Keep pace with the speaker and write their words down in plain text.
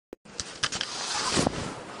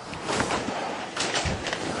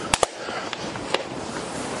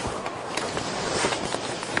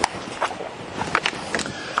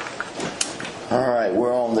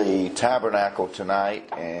Tabernacle tonight,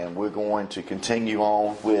 and we're going to continue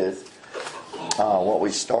on with what we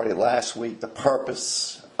started last week, the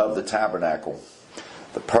purpose of the tabernacle.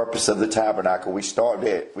 The purpose of the tabernacle. We stopped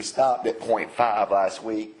at point 5 last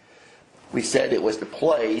week. We said it was the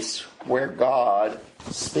place where God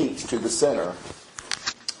speaks to the sinner.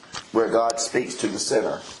 Where God speaks to the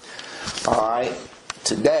sinner. Alright,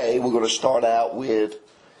 today we're going to start out with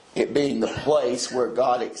it being the place where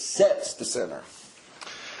God accepts the sinner.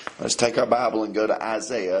 Let's take our Bible and go to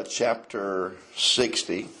Isaiah chapter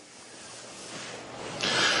 60.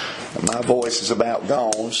 My voice is about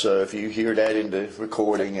gone, so if you hear that in the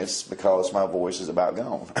recording, it's because my voice is about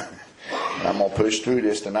gone. I'm going to push through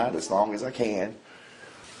this tonight as long as I can.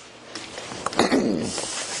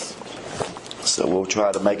 So we'll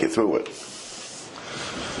try to make it through it.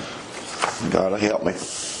 God will help me.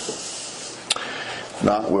 If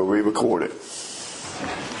not, we'll re-record it.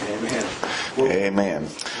 Amen. Amen.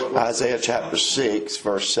 Isaiah chapter 6,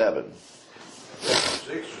 verse 7.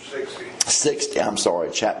 6 or 60? 60, I'm sorry,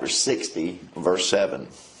 chapter 60, verse 7.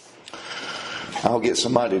 I'll get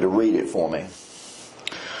somebody to read it for me.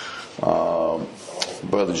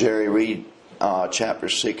 Brother Jerry, read chapter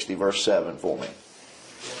 60, verse 7 for me.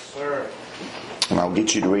 Yes, sir. And I'll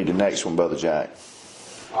get you to read the next one, Brother Jack.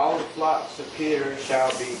 All the flocks of Peter shall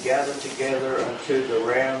be gathered together unto the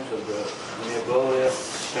rams of the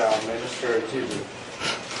Nebaioth shall minister unto thee.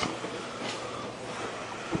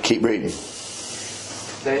 Keep reading.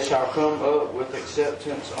 They shall come up with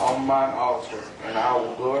acceptance on mine altar, and I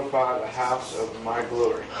will glorify the house of my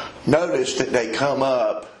glory. Notice that they come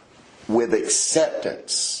up with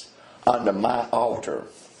acceptance under my altar.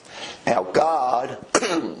 Now God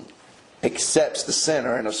accepts the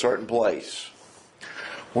sinner in a certain place.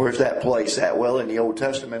 Where's that place at? Well, in the Old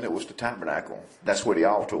Testament it was the tabernacle. That's where the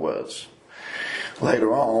altar was.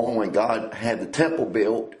 Later on, when God had the temple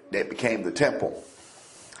built, that became the temple.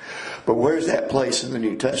 But where's that place in the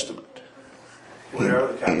New Testament?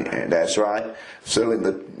 That's right. So in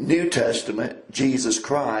the New Testament, Jesus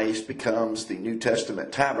Christ becomes the New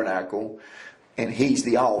Testament tabernacle, and He's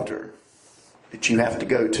the altar that you have to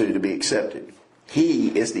go to be accepted.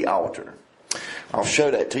 He is the altar. I'll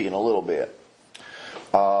show that to you in a little bit.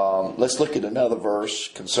 Let's look at another verse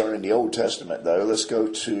concerning the Old Testament, though. Let's go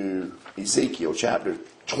to Ezekiel chapter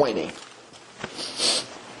 20.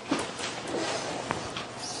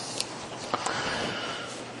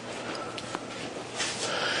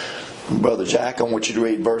 Brother Jack, I want you to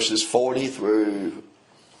read verses 40 through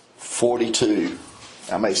 42.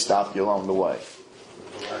 I may stop you along the way.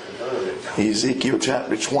 Ezekiel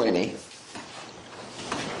chapter 20.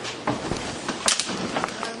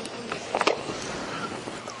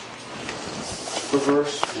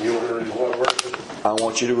 I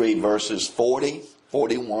want you to read verses 40,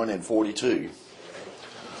 41, and 42.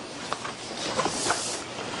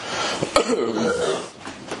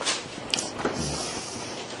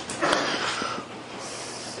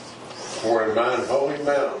 For in mine holy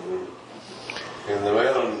mountain, in the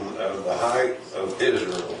mountain of the height of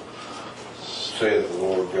Israel, saith the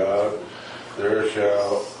Lord God, there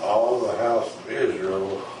shall all the house of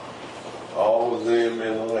Israel, all of them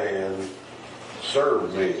in the land,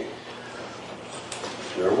 serve me.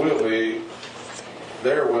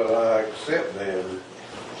 There will I accept them,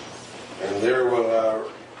 and there will I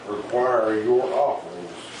require your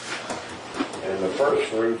offerings, and the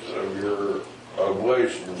first fruits of your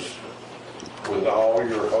oblations with all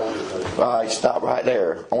your holy things. Alright, stop right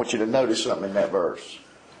there. I want you to notice something in that verse.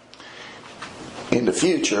 In the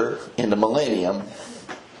future, in the millennium,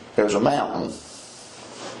 there's a mountain.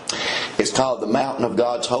 It's called the mountain of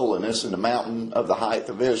God's holiness and the mountain of the height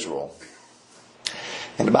of Israel.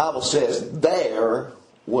 And the Bible says, there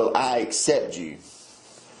will I accept you.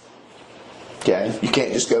 Okay? You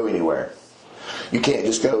can't just go anywhere. You can't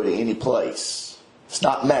just go to any place. It's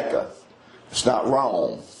not Mecca. It's not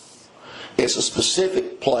Rome. It's a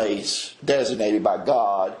specific place designated by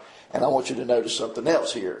God. And I want you to notice something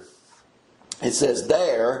else here. It says,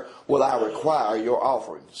 there will I require your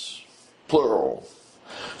offerings. Plural.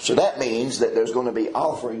 So that means that there's going to be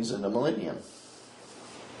offerings in the millennium.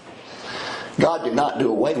 God did not do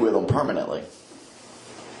away with them permanently.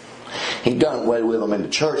 He done away with them in the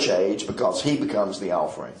church age because He becomes the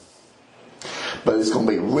offering. But it's going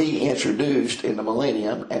to be reintroduced in the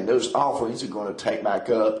millennium, and those offerings are going to take back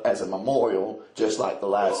up as a memorial, just like the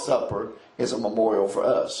Last Supper is a memorial for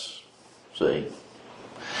us. See?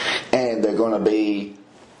 And they're going to be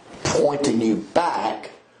pointing you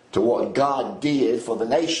back to what God did for the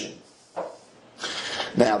nation.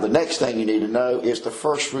 Now, the next thing you need to know is the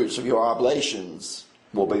first fruits of your oblations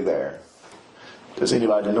will be there. Does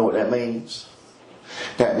anybody know what that means?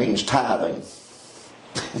 That means tithing.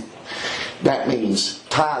 That means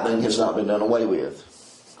tithing has not been done away with.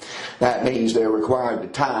 That means they're required to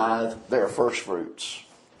tithe their first fruits.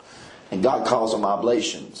 And God calls them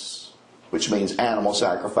oblations, which means animal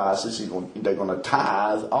sacrifices. They're going to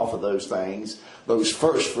tithe off of those things. Those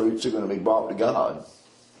first fruits are going to be brought to God.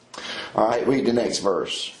 All right, read the next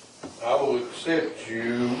verse. I will accept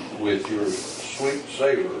you with your sweet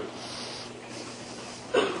savor.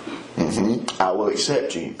 I will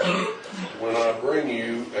accept you. When I bring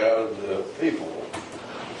you out of the people,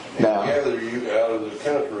 and Now, gather you out of the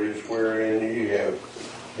countries wherein you have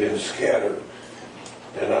been scattered,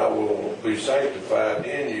 and I will be sanctified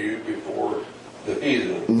in you before the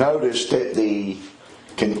heathen. notice that the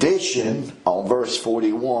condition on verse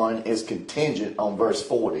 41 is contingent on verse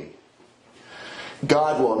 40.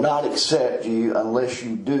 God will not accept you unless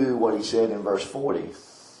you do what he said in verse 40.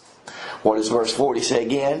 What does verse 40 say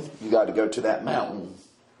again? You got to go to that mountain.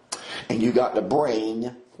 And you got to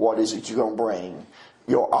bring, what is it you're going to bring?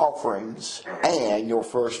 Your offerings and your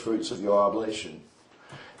first fruits of your oblation.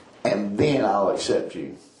 And then I'll accept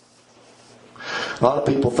you. A lot of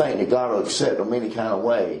people think that God will accept them any kind of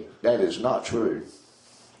way. That is not true.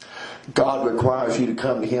 God requires you to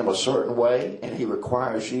come to him a certain way, and he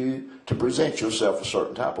requires you to present yourself a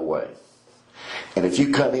certain type of way. And if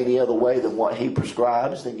you come any other way than what he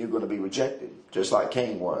prescribes, then you're going to be rejected, just like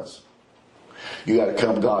Cain was. You got to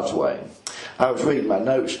come God's way. I was reading my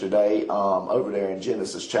notes today over there in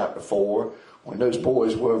Genesis chapter 4. When those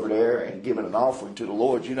boys were over there and giving an offering to the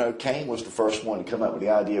Lord, you know, Cain was the first one to come up with the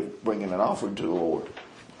idea of bringing an offering to the Lord.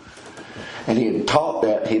 And he'd been taught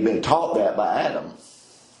that by Adam.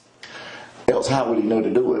 Else how would he know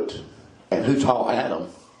to do it? And who taught Adam?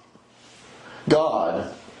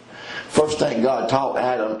 God. First thing God taught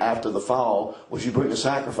Adam after the fall was, you bring a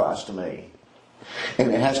sacrifice to me.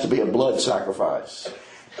 And it has to be a blood sacrifice.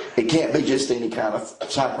 It can't be just any kind of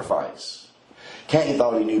sacrifice. Cain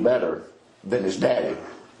thought he knew better than his daddy.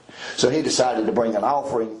 So he decided to bring an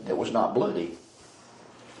offering that was not bloody.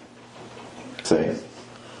 See?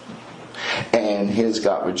 And his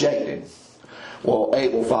got rejected. Well,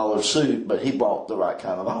 Abel followed suit, but he brought the right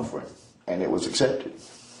kind of offering. And it was accepted.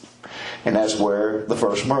 And that's where the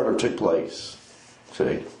first murder took place.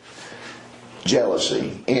 See?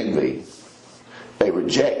 Jealousy, envy. They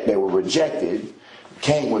were rejected.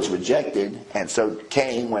 Cain was rejected, and so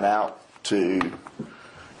Cain went out to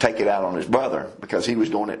take it out on his brother because he was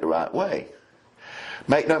doing it the right way.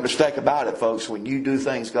 Make no mistake about it, folks. When you do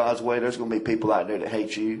things God's way, there's going to be people out there that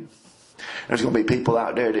hate you. There's going to be people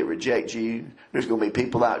out there that reject you. There's going to be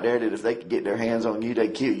people out there that if they could get their hands on you,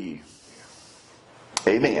 they'd kill you.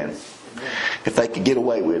 Amen. If they could get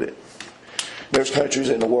away with it. There's countries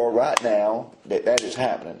in the world right now that is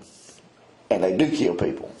happening. And they do kill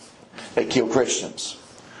people. They kill Christians.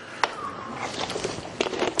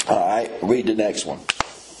 Alright, read the next one.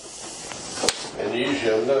 And you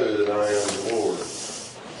shall know that I am the Lord.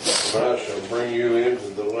 And I shall bring you into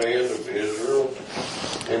the land of Israel,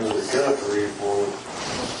 into the country for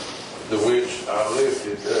the which I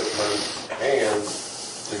lifted up my hand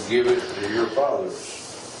to give it to your fathers.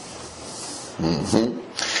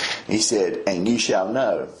 He said, and you shall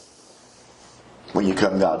know when you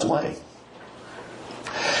come God's way.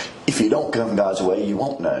 If you don't come God's way, you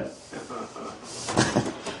won't know.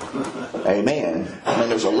 Amen. I mean,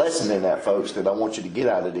 there's a lesson in that, folks, that I want you to get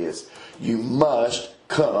out of this. You must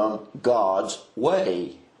come God's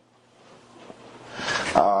way.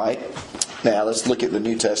 Alright. Now, let's look at the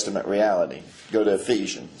New Testament reality. Go to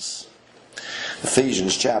Ephesians.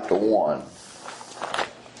 Ephesians chapter 1.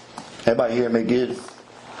 Everybody hear me good?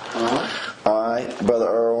 Alright. Brother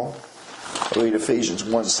Earl, read Ephesians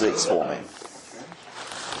 1:6 for me.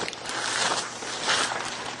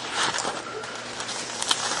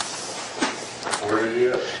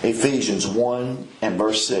 Ephesians 1 and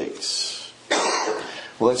verse 6.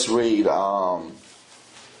 Let's read. I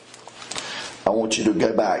want you to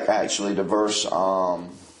go back actually to verse 3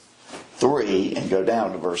 and go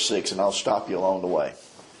down to verse 6, and I'll stop you along the way.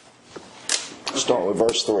 Start with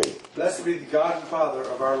verse 3. Blessed be the God and Father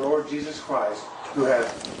of our Lord Jesus Christ, who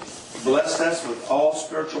hath blessed us with all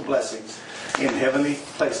spiritual blessings in heavenly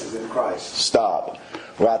places in Christ. Stop.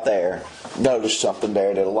 Right there. Notice something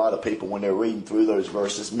there that a lot of people, when they're reading through those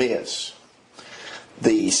verses, miss.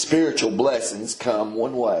 The spiritual blessings come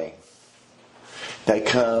one way. They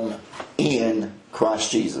come in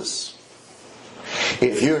Christ Jesus.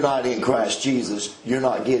 If you're not in Christ Jesus, you're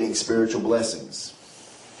not getting spiritual blessings.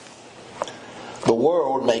 The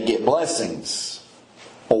world may get blessings,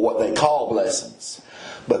 or what they call blessings,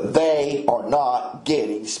 but they are not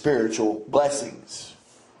getting spiritual blessings.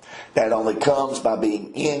 That only comes by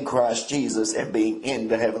being in Christ Jesus and being in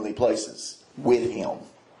the heavenly places with Him.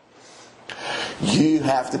 You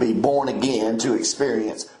have to be born again to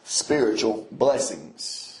experience spiritual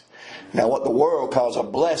blessings. Now, what the world calls a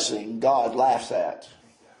blessing, God laughs at.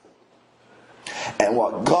 And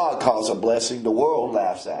what God calls a blessing, the world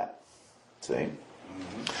laughs at. See?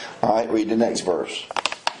 All right, read the next verse.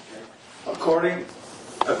 According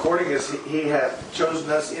as He hath chosen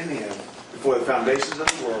us in Him before the foundations of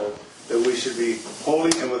the world, that we should be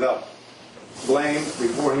holy and without blame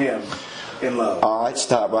before Him in love. All right,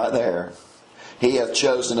 stop right there. He hath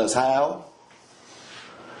chosen us how?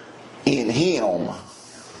 In Him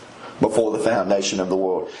before the foundation of the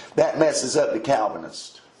world. That messes up the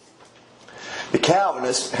Calvinists. The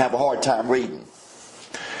Calvinists have a hard time reading.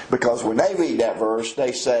 Because when they read that verse,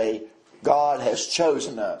 they say, God has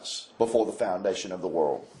chosen us before the foundation of the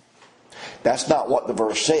world. That's not what the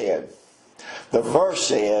verse said. The verse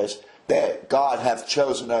says that God hath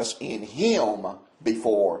chosen us in Him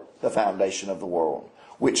before the foundation of the world.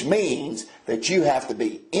 Which means that you have to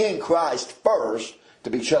be in Christ first to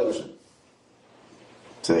be chosen.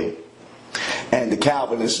 See? And the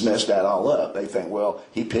Calvinists messed that all up. They think, well,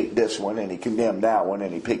 he picked this one and he condemned that one,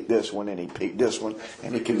 and he picked this one and he picked this one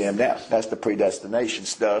and he condemned that. That's the predestination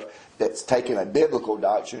stuff that's taking a biblical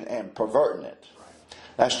doctrine and perverting it.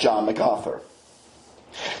 That's John MacArthur.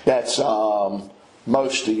 That's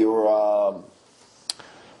most of your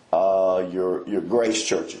grace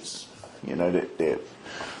churches. You know, that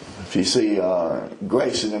if you see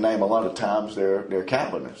grace in the name, a lot of times they're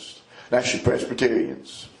Calvinists. That's your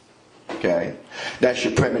Presbyterians. Okay? That's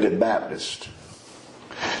your Primitive Baptist.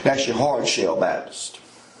 That's your Hard Shell Baptist.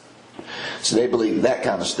 So they believe that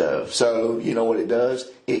kind of stuff. So, you know what it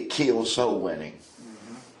does? It kills soul winning.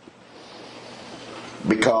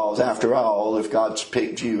 Because after all, if God's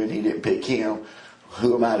picked you and He didn't pick him,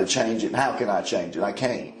 who am I to change it? And how can I change it? I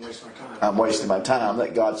can't. I'm wasting my time.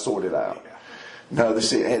 Let God sort it out. No,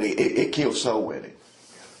 it kills soul winning.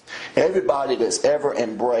 Everybody that's ever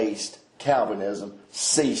embraced Calvinism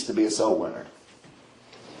ceased to be a soul winner.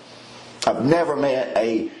 I've never met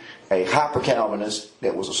a hyper-Calvinist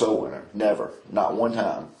that was a soul winner. Never. Not one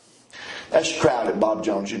time. That's your crowd at Bob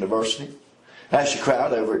Jones University. That's your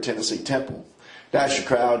crowd over at Tennessee Temple. That's your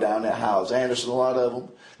crowd down at Hyles Anderson, a lot of them.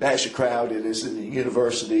 That's your crowd that is in the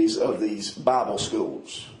universities of these Bible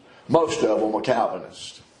schools. Most of them are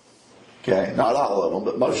Calvinists. Okay? Not all of them,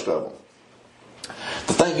 but most of them.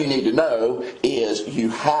 The thing you need to know is you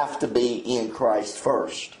have to be in Christ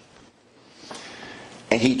first.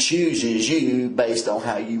 And He chooses you based on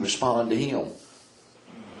how you respond to Him.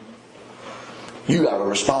 You got to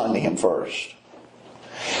respond to Him first.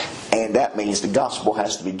 And that means the gospel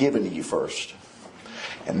has to be given to you first.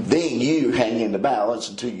 And then you hang in the balance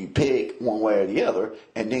until you pick one way or the other.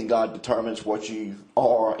 And then God determines what you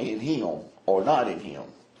are in Him or not in Him.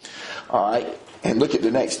 Alright? And look at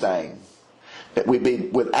the next thing. That we be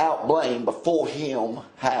without blame before Him,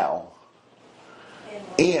 how?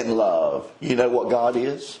 In love. You know what God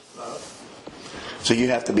is? Love. So you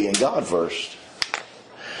have to be in God first.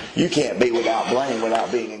 You can't be without blame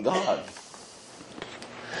without being in God.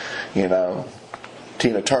 You know,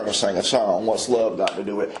 Tina Turner sang a song, what's love got to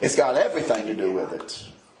do with it? It's got everything to do with it.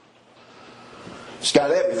 It's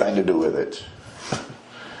got everything to do with it.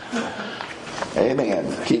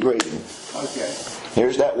 Amen. Keep reading. Okay.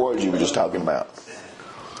 Here's that word you were just talking about.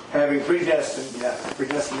 Having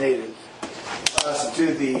predestinated us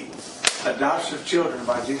to the adoption of children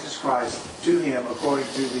by Jesus Christ to Him according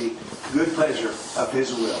to the good pleasure of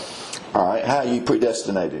His will. Alright, how are you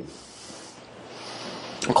predestinated?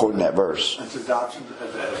 According to that verse. It's adoption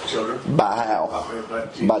of children. By how?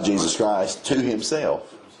 By Jesus Christ to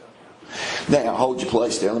Himself. Now, hold your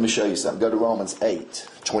place there. Let me show you something. Go to Romans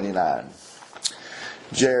 8:29.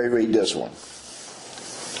 Jerry, read this one.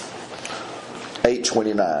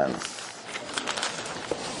 8:29.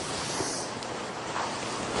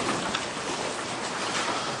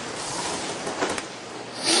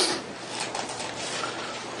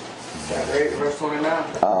 Chapter 8, verse 29.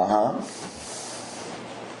 Uh-huh.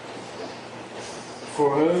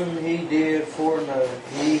 For whom He did foreknow,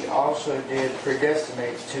 He also did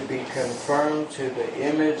predestinate to be conformed to the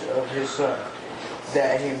image of His Son,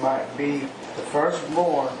 that He might be the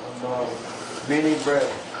firstborn among many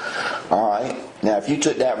brethren. Alright. Now, if you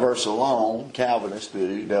took that verse alone, Calvinists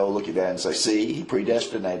do, they'll look at that and say, see, He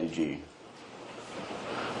predestinated you.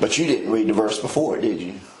 But you didn't read the verse before it, did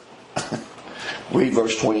you? Read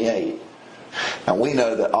verse 28. And we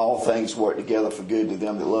know that all things work together for good to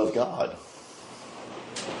them that love God.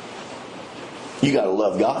 You got to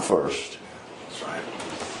love God first. That's right.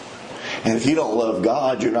 And if you don't love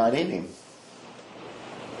God, you're not in Him.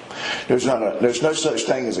 There's no such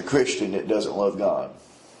thing as a Christian that doesn't love God.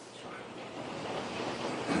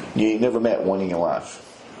 You ain't never met one in your life.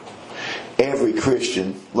 Every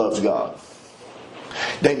Christian loves God.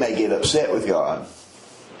 They may get upset with God.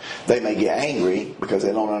 They may get angry because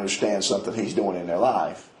they don't understand something He's doing in their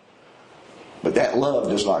life. But that love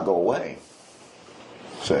does not go away.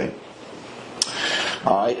 See?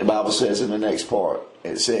 Alright, the Bible says in the next part,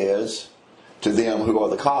 it says, to them who are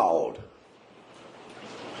the called.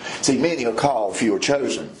 See, many are called, few are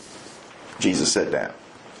chosen. Jesus said that.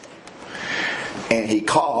 And He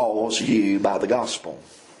calls you by the gospel.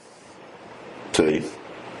 See?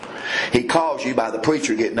 He calls you by the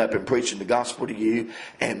preacher getting up and preaching the gospel to you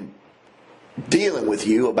and dealing with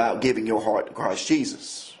you about giving your heart to Christ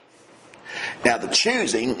Jesus. Now the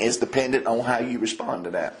choosing is dependent on how you respond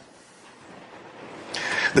to that.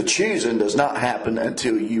 The choosing does not happen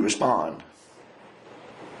until you respond.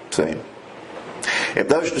 See? If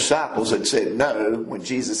those disciples had said no when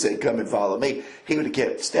Jesus said, come and follow me, He would have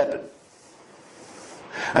kept stepping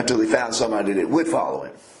until He found somebody that would follow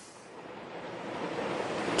Him.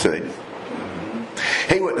 See?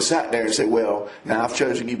 He wouldn't have sat there and said, well, now I've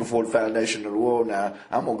chosen you before the foundation of the world. Now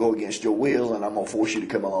I'm going to go against your will and I'm going to force you to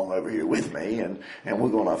come along over here with me. And we're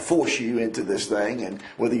going to force you into this thing. And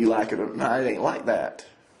whether you like it or not, it ain't like that.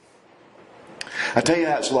 I tell you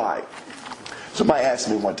how it's like. Somebody asked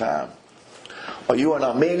me one time, are you an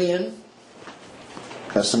Arminian?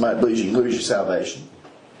 That's somebody believes you can lose your salvation.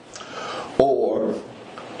 Or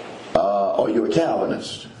are you a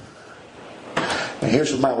Calvinist? And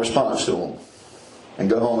here's my response to them. And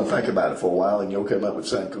go home and think about it for a while and you'll come up with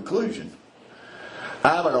the same conclusion.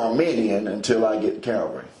 I'm an Arminian until I get to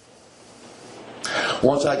Calvary.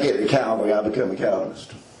 Once I get to Calvary, I become a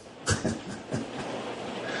Calvinist.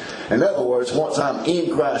 In other words, once I'm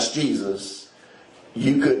in Christ Jesus,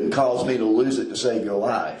 you couldn't cause me to lose it to save your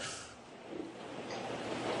life.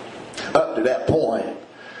 Up to that point,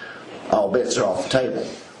 all bets are off the table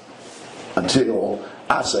until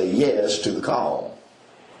I say yes to the call.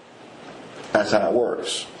 That's how it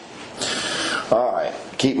works. Alright,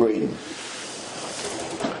 keep reading.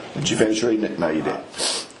 Did you finish reading it? No, you didn't.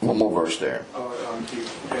 One more verse there.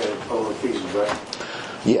 Ephesians, right?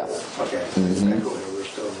 Yeah. Okay.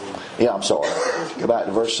 Yeah, I'm sorry. Go back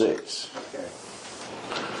to verse 6. Okay.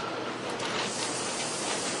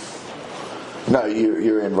 No,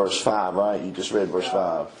 you're in verse 5, right? You just read verse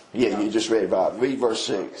 5. Yeah, you just read 5. Read verse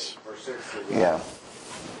 6. Verse 6. Yeah.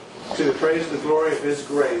 To the praise and the glory of His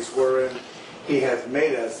grace, wherein He hath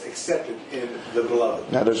made us accepted in the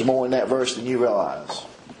beloved. Now there's more in that verse than you realize.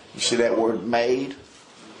 You see that word made?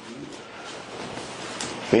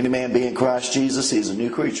 If any man be in Christ Jesus, he is a new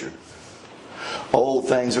creature. Old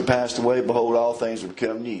things are passed away, behold, all things are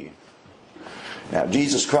become new. Now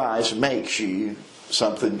Jesus Christ makes you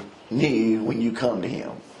something new when you come to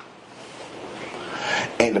Him.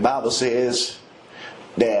 And the Bible says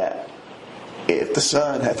that if the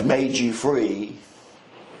Son hath made you free,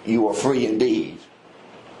 you are free indeed.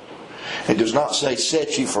 It does not say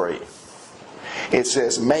set you free. It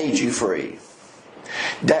says made you free.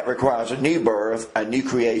 That requires a new birth, a new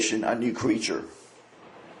creation, a new creature.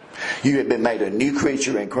 You have been made a new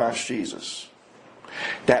creature in Christ Jesus.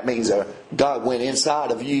 That means God went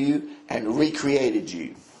inside of you and recreated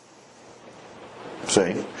you.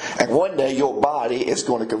 See? And one day your body is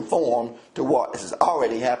going to conform to what has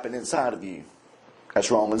already happened inside of you.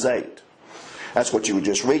 That's Romans 8. That's what you were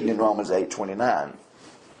just reading in Romans 8:29.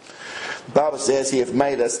 The Bible says He hath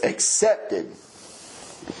made us accepted.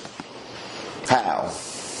 How?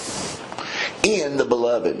 In the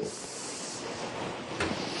beloved.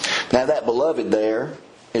 Now that beloved there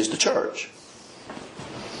is the church.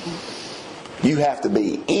 You have to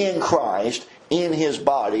be in Christ, in His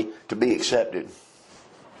body, to be accepted.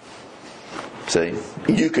 See?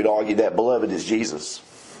 You could argue that beloved is Jesus.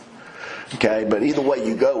 Okay, but either way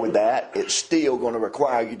you go with that, it's still going to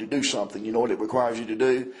require you to do something. You know what it requires you to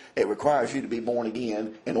do? It requires you to be born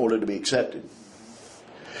again in order to be accepted.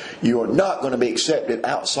 You are not going to be accepted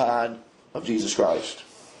outside of Jesus Christ.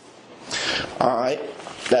 Alright,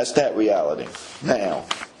 that's that reality. Now,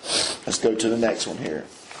 let's go to the next one here.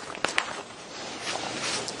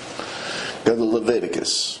 Go to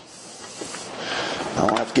Leviticus.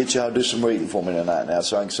 I'll have to get y'all to do some reading for me tonight now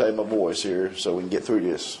so I can save my voice here so we can get through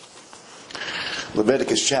this.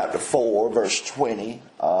 Leviticus chapter 4, verse 20.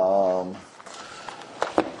 Let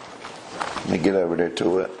me get over there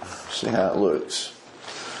to it. See how it looks.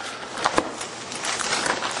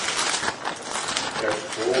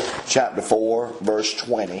 Chapter 4, verse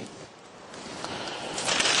 20.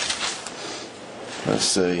 Let's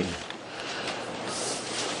see.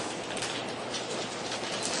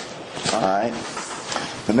 All right.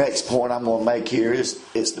 The next point I'm going to make here is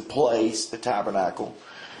the place, the tabernacle,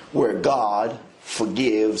 where God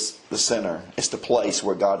forgives the sinner. It's the place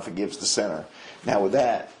where God forgives the sinner. Now with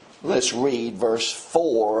that, let's read verse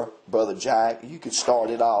 4, Brother Jack. You could start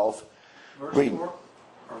it off. Read,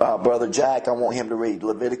 Brother Jack, I want him to read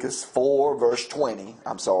Leviticus 4, verse 20.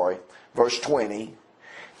 I'm sorry, verse 20.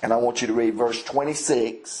 And I want you to read verse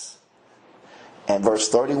 26 and verse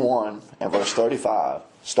 31 and verse 35.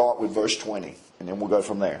 Start with verse 20, and then we'll go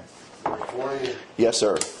from there. Verse 20. Yes,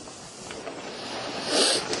 sir.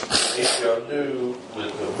 He shall do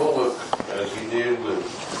with the bullock as he did with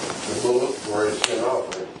the bullock for his sin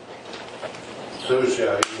offering. So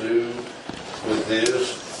shall he do with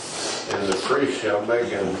this, and the priest shall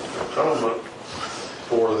make an atonement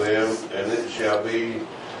for them, and it shall be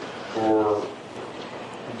for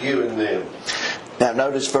giving them. Now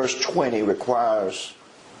notice verse 20 requires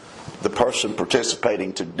the person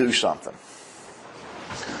participating to do something.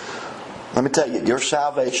 Let me tell you, your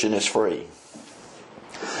salvation is free.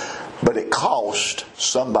 But it cost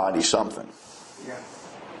somebody something.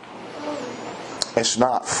 It's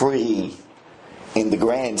not free in the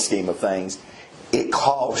grand scheme of things. It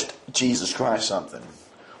cost Jesus Christ something.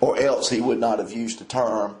 Or else he would not have used the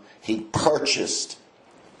term, he purchased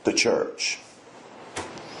the church.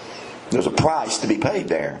 There's a price to be paid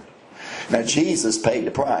there. Now Jesus paid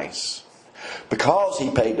the price. Because he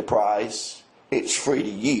paid the price, it's free to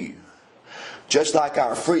you. Just like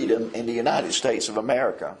our freedom in the United States of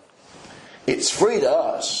America. It's free to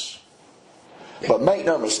us. But make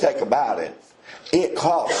no mistake about it, it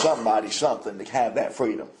cost somebody something to have that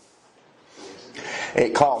freedom.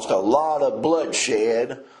 It cost a lot of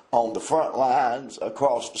bloodshed on the front lines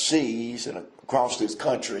across the seas and across this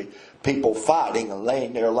country. People fighting and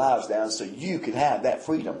laying their lives down so you could have that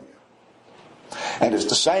freedom. And it's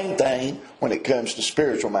the same thing when it comes to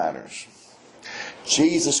spiritual matters.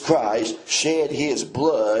 Jesus Christ shed his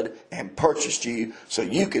blood and purchased you so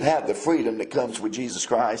you could have the freedom that comes with Jesus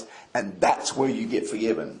Christ, and that's where you get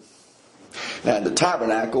forgiven. Now in the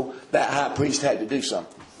tabernacle, that high priest had to do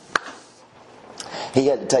something. He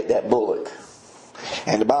had to take that bullock.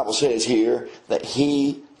 And the Bible says here that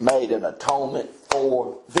he made an atonement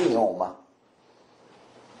for them.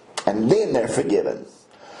 And then they're forgiven.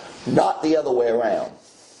 Not the other way around.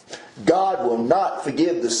 God will not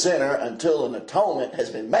forgive the sinner until an atonement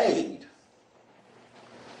has been made.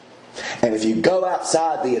 And if you go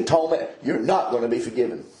outside the atonement, you're not going to be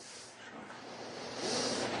forgiven.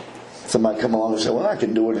 Somebody come along and say, well, I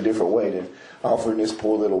can do it a different way than offering this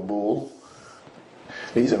poor little bull.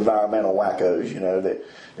 These environmental wackos,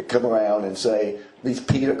 that come around and say, these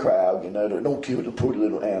PETA crowd, that don't kill the poor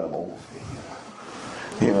little animal.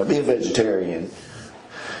 Be a vegetarian.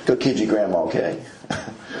 Go kid your grandma, okay?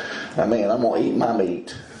 I'm going to eat my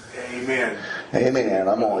meat. Amen. Amen.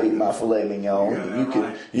 I'm going to eat my filet mignon.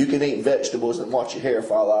 You can eat vegetables and watch your hair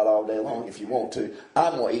fall out all day long if you want to.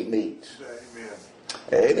 I'm going to eat meat.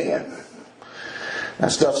 Amen. Amen.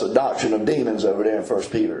 That stuff's a doctrine of demons over there in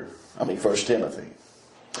 1 Timothy.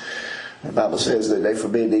 The Bible says that they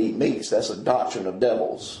forbid to eat meats. That's a doctrine of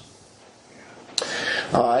devils.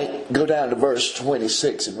 All right, go down to verse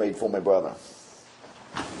 26 and read for me, brother.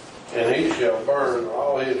 And he shall burn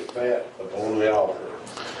all his fat upon the altar,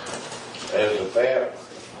 as the fat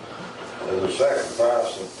and the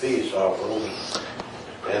sacrifice of peace offerings,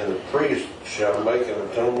 and the priest shall make an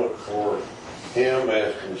atonement for him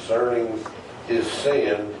as concerning his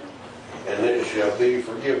sin, and it shall be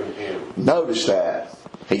forgiven him. Notice that.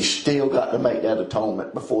 He's still got to make that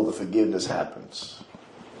atonement before the forgiveness happens.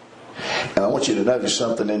 And I want you to notice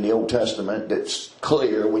something in the Old Testament that's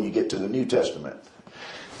clear when you get to the New Testament.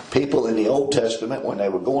 People in the Old Testament, when they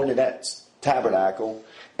were going to that tabernacle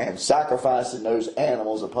and sacrificing those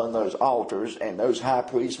animals upon those altars, and those high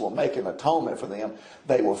priests were making atonement for them,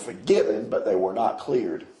 they were forgiven, but they were not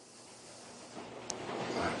cleared.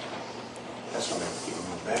 That's why they keep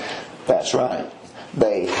going back. That's right.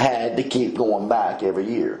 They had to keep going back every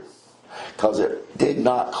year because it did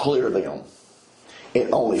not clear them. It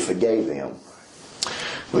only forgave them.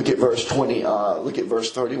 Look at verse 20. Look at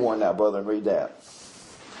verse 31 now, brother, and read that.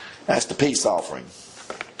 That's the peace offering.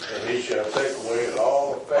 And he shall take away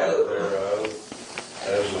all the fat thereof,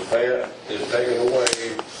 as the fat is taken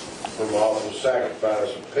away from all the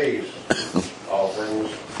sacrifice of peace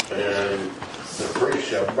offerings, and the priest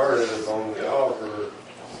shall burn it upon the altar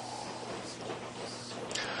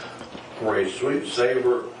for a sweet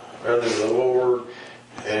savor unto the Lord,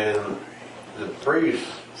 and the priest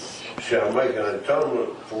shall make an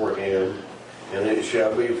atonement for him, and it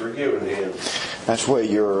shall be forgiven him. That's where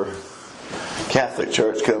your Catholic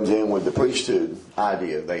Church comes in with the priesthood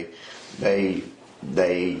idea. They They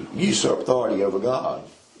usurp authority over God.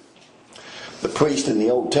 The priests in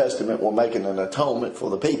the Old Testament were making an atonement for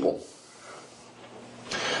the people.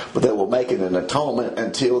 But they were making an atonement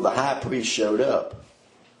until the high priest showed up,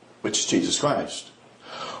 which is Jesus Christ.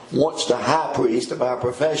 Once the high priest of our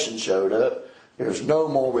profession showed up, there's no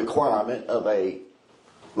more requirement of a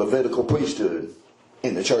Levitical priesthood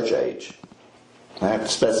in the church age. I have to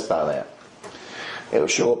specify that. It'll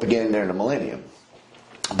show up again during the millennium,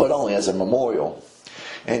 but only as a memorial.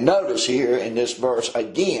 And notice here in this verse,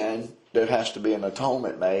 again, there has to be an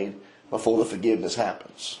atonement made before the forgiveness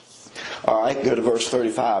happens. Alright, go to verse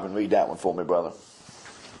 35 and read that one for me, brother.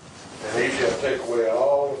 And he shall take away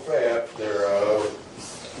all the fat thereof,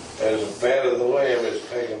 as the fat of the lamb is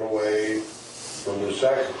taken away from the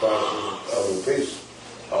sacrifices of the peace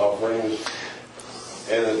offerings,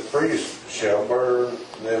 and the priest shall burn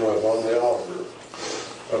them upon the altar,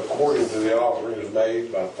 according to the offerings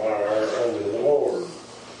made by fire unto the Lord.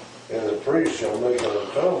 And the priest shall make an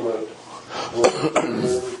atonement for the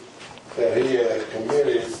sin that he has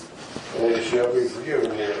committed, and it shall be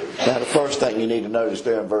forgiven him. Now the first thing you need to notice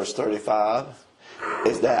there in verse 35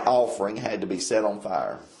 is that offering had to be set on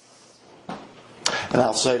fire. And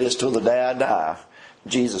I'll say this till the day I die.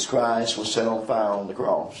 Jesus Christ was set on fire on the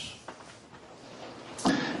cross.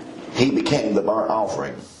 He became the burnt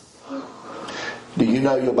offering. Do you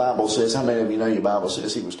know your Bible says, how many of you know your Bible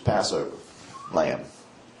says he was the Passover lamb?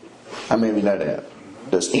 How many of you know that?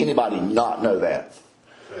 Does anybody not know that?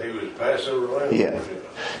 So he was Passover lamb? Yeah.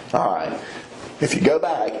 Alright. If you go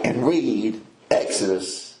back and read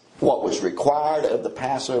Exodus, what was required of the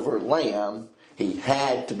Passover lamb, he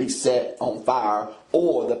had to be set on fire,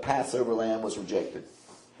 or the Passover lamb was rejected.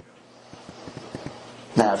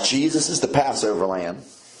 Now, if Jesus is the Passover lamb,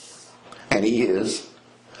 and he is,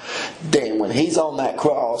 then when he's on that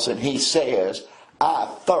cross and he says, I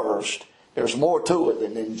thirst, there's more to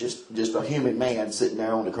it than just a human man sitting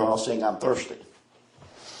there on the cross saying, I'm thirsty.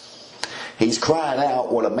 He's crying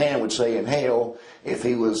out what a man would say in hell if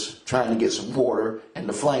he was trying to get some water and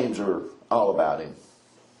the flames are all about him.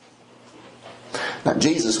 Now,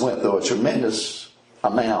 Jesus went through a tremendous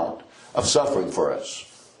amount of suffering for us.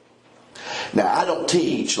 Now, I don't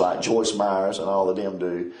teach like Joyce Myers and all of them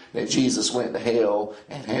do that Jesus went to hell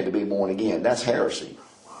and had to be born again. That's heresy.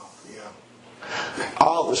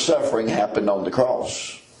 All the suffering happened on the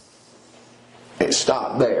cross. It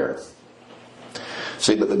stopped there.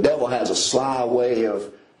 See, but the devil has a sly way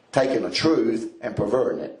of taking the truth and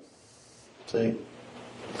perverting it. See?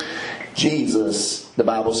 Jesus, the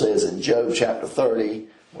Bible says in Job chapter 30,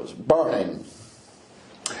 was burning.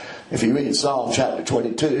 If you read Psalm chapter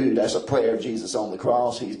 22, that's a prayer of Jesus on the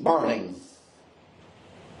cross. He's burning.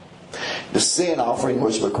 The sin offering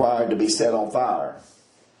was required to be set on fire.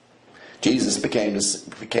 Jesus became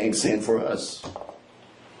sin for us.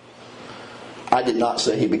 I did not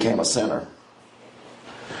say he became a sinner.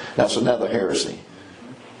 That's another heresy.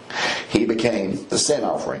 He became the sin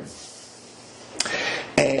offering.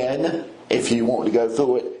 And if you want to go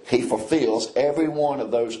through it, he fulfills every one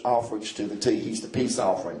of those offerings to the T. He's the peace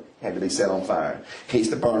offering, it had to be set on fire. He's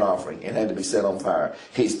the burnt offering, it had to be set on fire.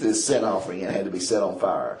 He's the sin offering, it had to be set on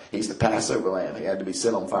fire. He's the Passover lamb, it had to be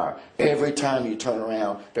set on fire. Every time you turn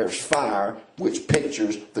around, there's fire, which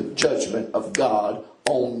pictures the judgment of God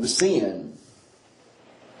on the sin.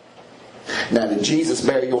 Now, did Jesus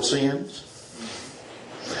bear your sins?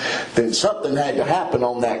 Then something had to happen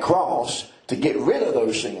on that cross to get rid of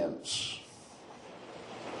those sins.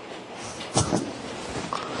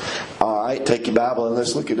 Alright, take your Bible and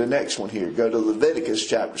let's look at the next one here. Go to Leviticus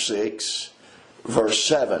chapter 6, verse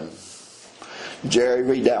 7. Jerry,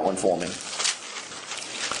 read that one for me.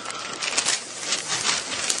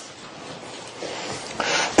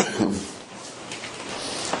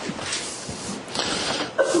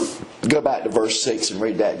 Go back to verse 6 and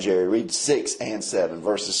read that, Jerry. Read 6 and 7.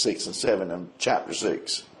 Verses 6 and 7 in chapter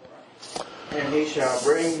 6. And he shall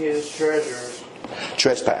bring his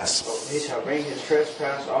Trespass. He shall bring his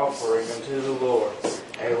trespass offering unto the Lord,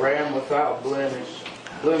 a ram without blemish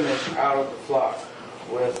out of the flock,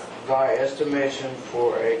 with thy estimation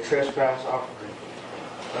for a trespass offering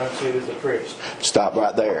unto the priest. Stop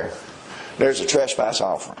right there. There's a trespass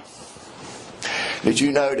offering. Did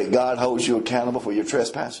you know that God holds you accountable for your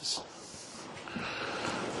trespasses?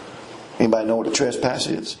 Anybody know what a trespass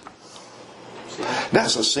is?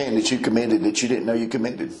 That's a sin that you committed that you didn't know you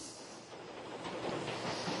committed.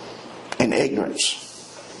 In ignorance.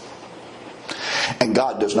 And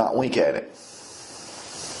God does not wink at it.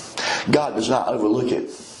 God does not overlook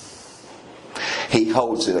it. He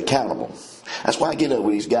holds it accountable. That's why I get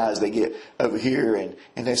over these guys. They get over here and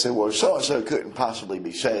they say, well, so-and-so couldn't possibly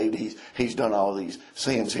be saved. He's done all these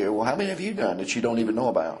sins here. Well, how many have you done that you don't even know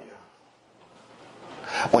about?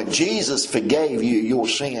 When Jesus forgave you your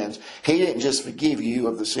sins, He didn't just forgive you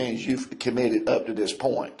of the sins you've committed up to this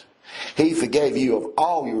point. He forgave you of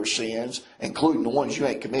all your sins, including the ones you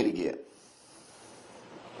ain't committed yet.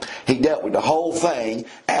 He dealt with the whole thing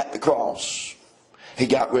at the cross. He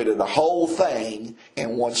got rid of the whole thing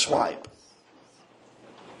in one swipe.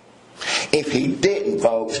 If He didn't,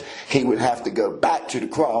 folks, He would have to go back to the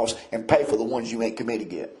cross and pay for the ones you ain't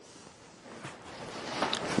committed yet.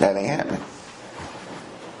 That ain't happening.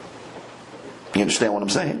 You understand what I'm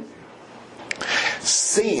saying?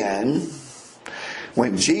 Sin,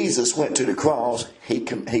 when Jesus went to the cross, he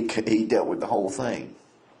dealt with the whole thing.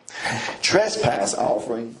 Trespass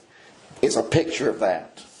offering is a picture of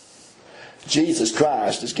that. Jesus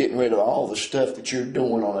Christ is getting rid of all the stuff that you're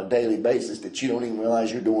doing on a daily basis that you don't even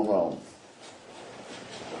realize you're doing wrong.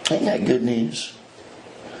 Ain't that good news?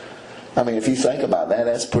 I mean, if you think about that,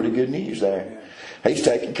 that's pretty good news there. He's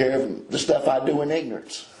taking care of the stuff I do in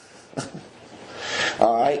ignorance.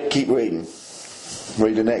 All right, keep reading.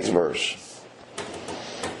 Read the next verse.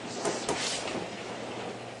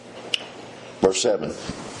 Verse 7.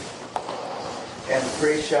 And the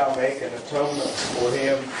priest shall make an atonement for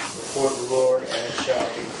him before the Lord, and shall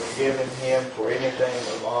be forgiven him for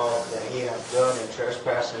anything of all that he hath done in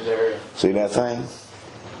trespassing therein. See that thing?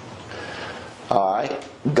 Alright.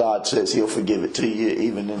 God says He'll forgive it to you,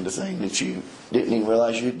 even in the thing that you didn't even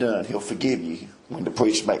realize you'd done. He'll forgive you when the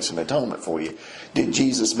priest makes an atonement for you. Did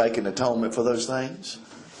Jesus make an atonement for those things?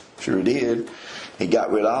 Sure He did. He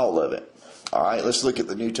got rid of all of it. Alright, let's look at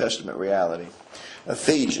the New Testament reality.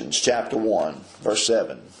 Ephesians chapter 1, verse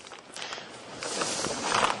 7.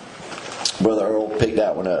 Brother Earl, pick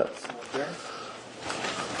that one up. Okay.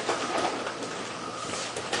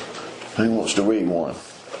 Who wants to read one?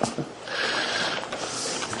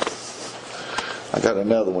 I got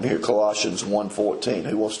another one here, Colossians 1:14.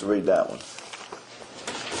 Who wants to read that one?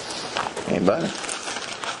 Anybody?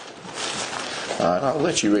 All right, I'll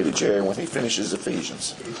let you read it, Jerry, when he finishes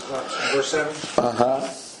Ephesians. Verse 7.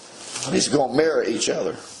 These are going to mirror each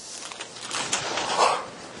other.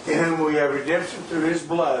 In whom we have redemption through His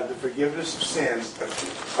blood, the forgiveness of sins,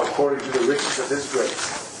 according to the riches of His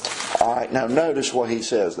grace. All right, now notice what he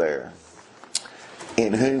says there.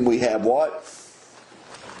 In whom we have what?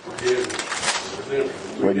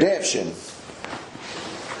 Redemption.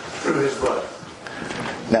 Through His blood.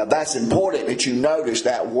 Now that's important that you notice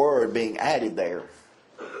that word being added there.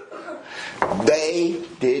 They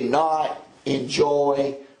did not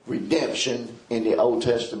enjoy redemption in the Old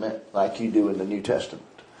Testament like you do in the New Testament.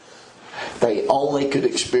 They only could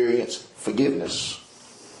experience forgiveness.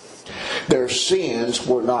 Their sins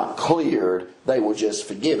were not cleared, they were just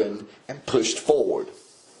forgiven and pushed forward.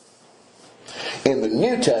 In the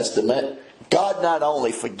New Testament, God not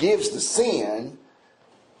only forgives the sin,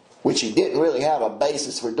 which He didn't really have a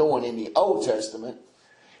basis for doing in the Old Testament,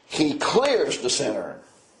 He clears the sinner.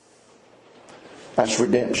 That's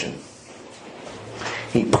redemption.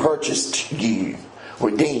 He purchased you.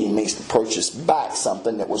 Redeem means to purchase back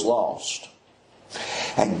something that was lost.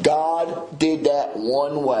 And God did that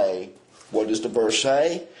one way. What does the verse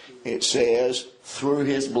say? It says, through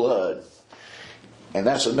His blood. And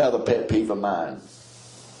that's another pet peeve of mine.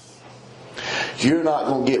 You're not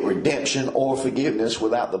going to get redemption or forgiveness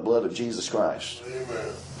without the blood of Jesus Christ.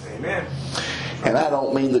 Amen. Amen. And I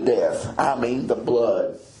don't mean the death. I mean the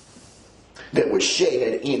blood that was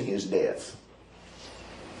shed in His death.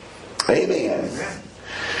 Amen.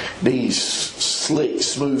 These slick,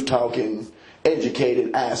 smooth-talking,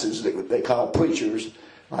 educated asses that they call preachers,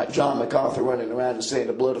 like John MacArthur running around and saying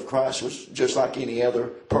the blood of Christ was just like any other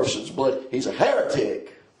person's blood. He's a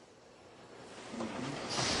heretic.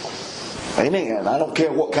 Amen. I don't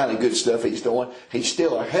care what kind of good stuff he's doing. He's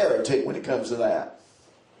still a heretic when it comes to that.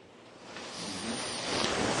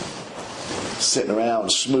 Sitting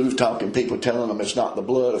around smooth talking people telling them it's not the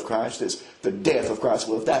blood of Christ, it's the death of Christ.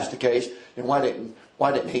 Well, if that's the case, then why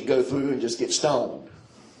didn't He go through and just get stoned?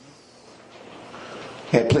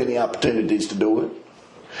 He had plenty of opportunities to do it.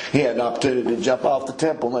 He had an opportunity to jump off the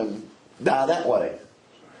temple and die that way.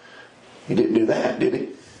 He didn't do that, did he?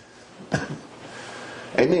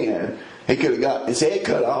 Amen. He could have got his head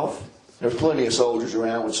cut off. There's plenty of soldiers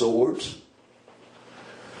around with swords.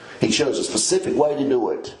 He chose a specific way to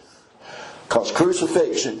do it. Because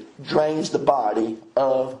crucifixion drains the body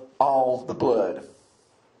of all the blood.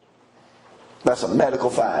 That's a medical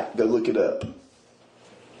fact. Go look it up.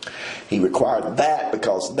 He required that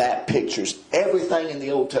because that pictures everything in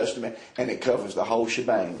the Old Testament and it covers the whole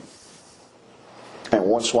shebang.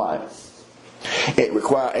 one swipe.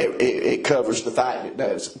 It covers the fact that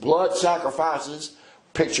those blood sacrifices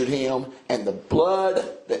pictured him, and the blood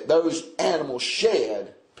that those animals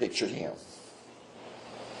shed pictured him.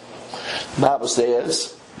 The Bible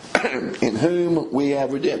says, in whom we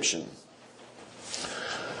have redemption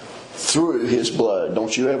through his blood.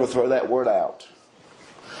 Don't you ever throw that word out.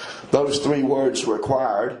 Those three words were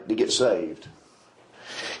required to get saved.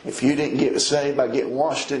 If you didn't get saved by getting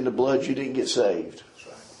washed in the blood, you didn't get saved.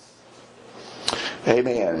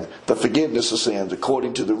 Amen. The forgiveness of sins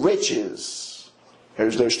according to the riches.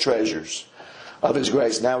 Here's those treasures of his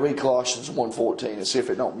grace. Now read Colossians 1:14 and see if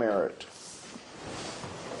it don't mirror it.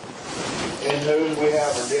 In whom we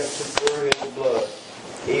have redemption through his blood,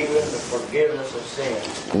 even the forgiveness of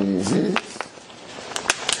sins.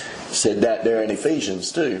 Said that there in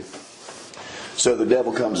Ephesians too. So the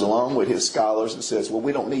devil comes along with his scholars and says, well,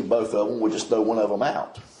 we don't need both of them, we'll just throw one of them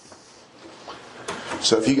out.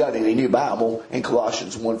 So if you got any new Bible, in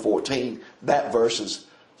Colossians 1:14, that verse is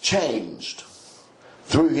changed.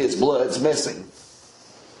 Through his blood's missing.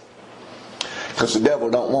 Because the devil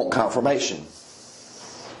don't want confirmation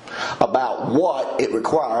about what it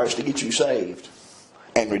requires to get you saved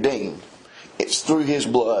and redeemed. It's through his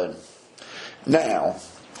blood. Now,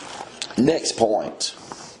 next point.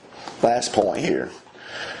 Last point here.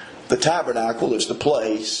 The tabernacle is the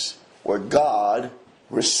place where God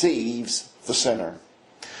receives the sinner.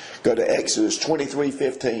 Go to Exodus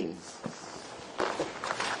 23:15.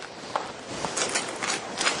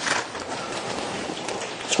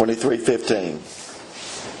 Twenty-three, 15,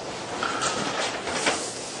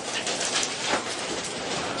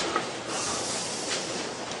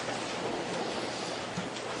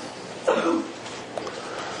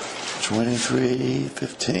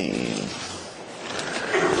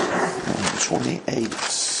 28,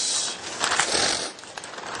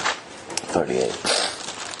 38.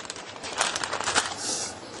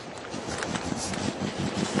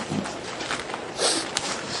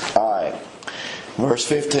 Verse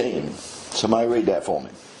 15. Somebody read that for me.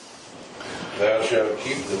 Thou shalt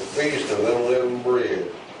keep the feast of unleavened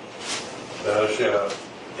bread. Thou shalt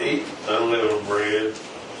eat unleavened bread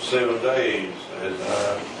 7 days, as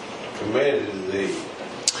I commanded thee,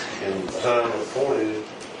 in the time appointed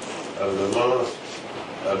of the month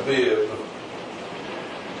Abib,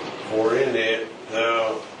 for in it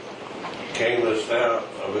thou camest out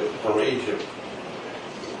of it from Egypt,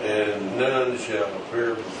 and none shall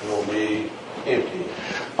appear before me empty.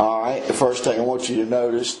 Alright, the first thing I want you to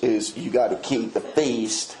notice is you got to keep the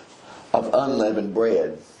feast of unleavened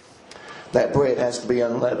bread. That bread has to be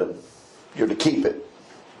unleavened. You're to keep it.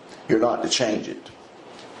 You're not to change it.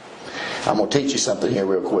 I'm going to teach you something here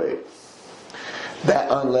real quick.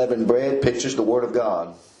 That unleavened bread pictures the Word of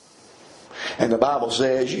God. And the Bible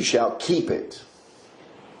says you shall keep it.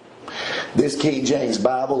 This King James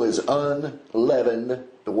Bible is unleavened.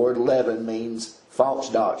 The word leaven means false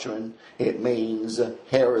doctrine. It means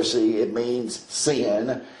heresy. It means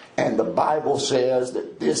sin. And the Bible says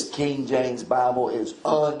that this King James Bible is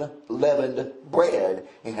unleavened bread.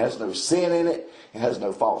 It has no sin in it. It has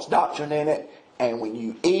no false doctrine in it. And when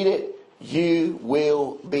you eat it, you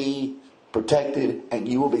will be protected and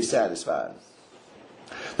you will be satisfied.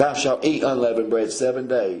 Thou shalt eat unleavened bread 7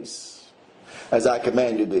 days, as I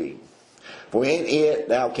commanded thee. For in it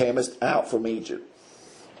thou camest out from Egypt,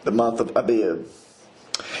 the month of Abib.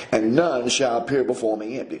 And none shall appear before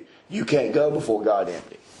me empty. You can't go before God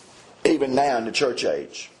empty. Even now in the church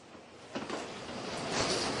age.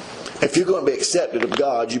 If you're going to be accepted of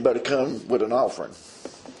God, you better come with an offering.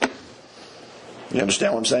 You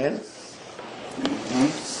understand what I'm saying?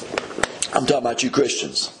 I'm talking about you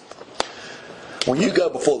Christians. When you go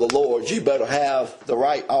before the Lord, you better have the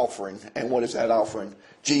right offering. And what is that offering?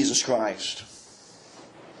 Jesus Christ.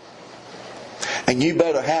 And you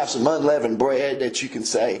better have some unleavened bread that you can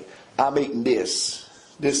say, I'm eating this.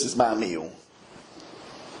 This is my meal.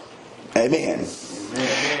 Amen.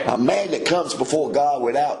 Amen. A man that comes before God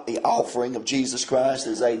without the offering of Jesus Christ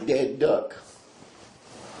is a dead duck.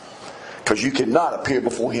 Because you cannot appear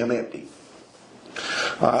before Him empty.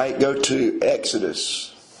 Alright, go to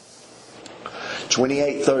Exodus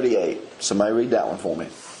 28:38. Somebody read that one for me.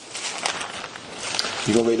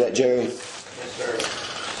 You gonna read that, Jerry? Yes,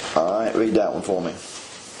 sir. Alright, read that one for me.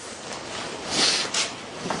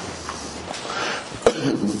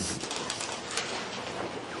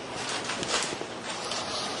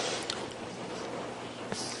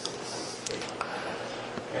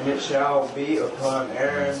 And it shall be upon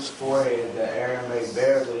Aaron's forehead that Aaron may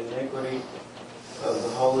bear the iniquity of the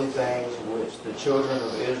holy things which the children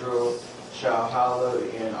of Israel shall hallow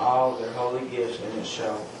in all their holy gifts, and it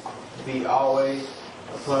shall be always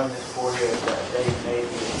upon his forehead, that they may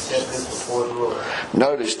be accepted before the Lord.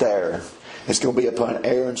 Notice there, it's going to be upon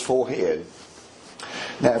Aaron's forehead.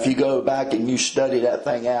 Now, if you go back and you study that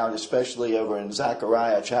thing out, especially over in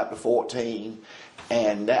Zechariah chapter 14,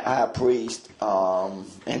 and that high priest,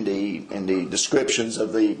 in the descriptions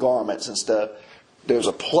of the garments and stuff, there's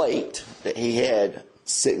a plate that he had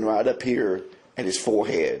sitting right up here at his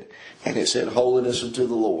forehead, and it said, "Holiness unto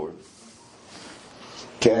the Lord."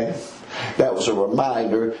 Okay? That was a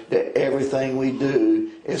reminder that everything we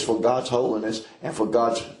do is for God's holiness and for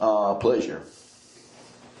God's pleasure.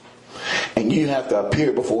 And you have to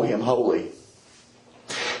appear before Him holy.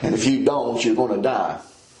 And if you don't, you're going to die.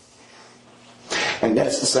 And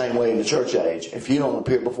that's the same way in the church age. If you don't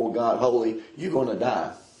appear before God holy, you're going to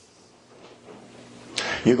die.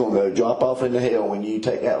 You're going to go drop off into hell when you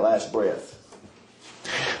take that last breath.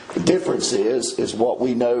 The difference is what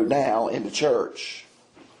we know now in the church.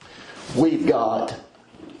 We've got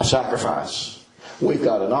a sacrifice. We've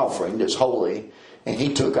got an offering that's holy, and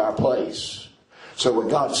He took our place. So when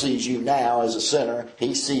God sees you now as a sinner,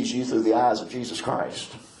 He sees you through the eyes of Jesus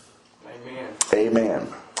Christ. Amen. Amen.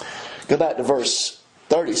 Go back to verse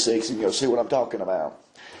 36 and you'll see what I'm talking about.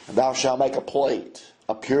 "And thou shalt make a plate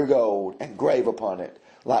of pure gold, and grave upon it,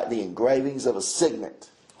 like the engravings of a signet,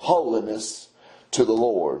 holiness to the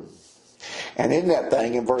Lord." And in that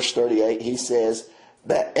thing, in verse 38, he says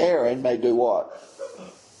that Aaron may do what?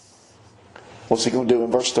 What's he going to do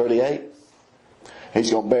in verse 38?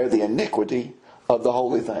 He's going to bear the iniquity of the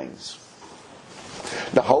holy things.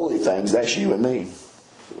 The holy things, that's you and me.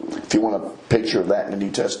 If you want a picture of that in the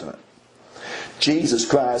New Testament. Jesus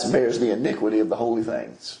Christ bears the iniquity of the holy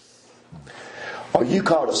things. Are you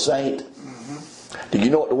called a saint? Do you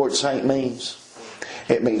know what the word saint means?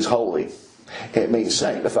 It means holy. It means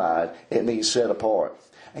sanctified. It means set apart.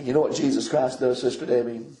 And you know what Jesus Christ does, Sister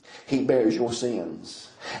Debbie? He bears your sins.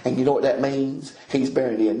 And you know what that means? He's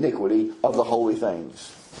bearing the iniquity of the holy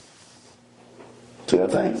things. See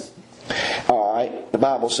that thing? Alright, the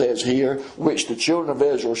Bible says here, "Which the children of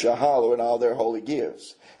Israel shall hallow in all their holy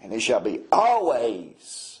gifts. And it shall be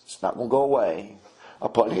always," it's not going to go away,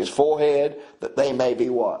 "upon his forehead, that they may be"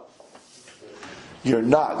 what? You're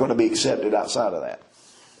not going to be accepted outside of that.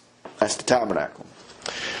 That's the tabernacle.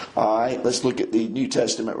 Alright, let's look at the New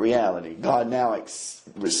Testament reality. God now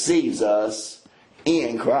receives us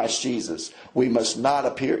in Christ Jesus. We must not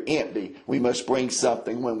appear empty. We must bring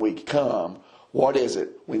something when we come. What is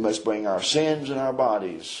it? We must bring our sins and our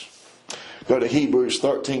bodies. Go to Hebrews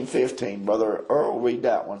 13:15. Brother Earl, read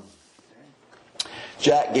that one.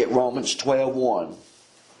 Jack, get Romans 12:1.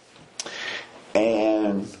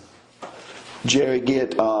 And Jerry,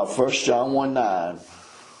 get 1 John 1:9.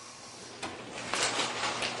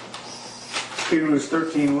 Hebrews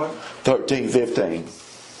 13 what? 13:15.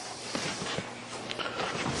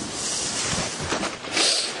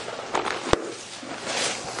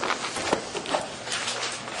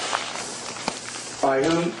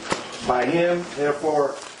 By him,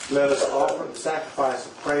 therefore, let us offer the sacrifice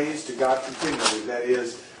of praise to God continually, that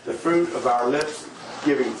is, the fruit of our lips,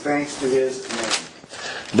 giving thanks to His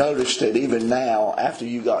name. Notice that even now, after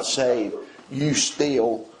you got saved, you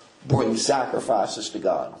still bring sacrifices to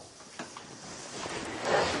God.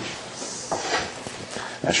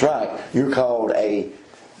 That's right. You're called a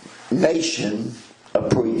nation of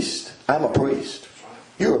priests. I'm a priest.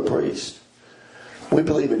 You're a priest. We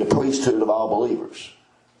believe in the priesthood of all believers.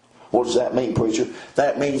 What does that mean, preacher?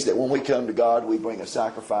 That means that when we come to God, we bring a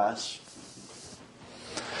sacrifice.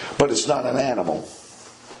 But it's not an animal.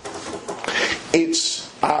 It's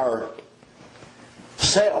our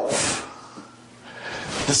self.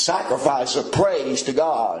 The sacrifice of praise to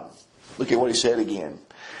God. Look at what he said again.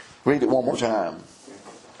 Read it one more time.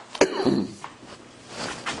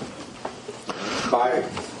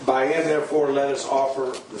 By him, therefore, let us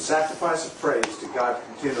offer the sacrifice of praise to God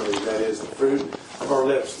continually, that is, the fruit of our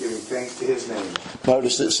lips, giving thanks to His name.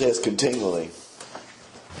 Notice it says continually.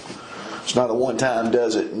 It's not a one-time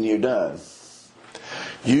does it and you're done.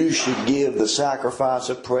 You should give the sacrifice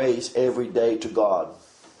of praise every day to God.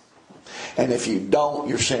 And if you don't,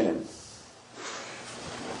 you're sinning.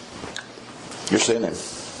 You're sinning.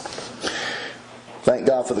 Thank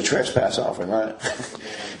God for the trespass offering, right?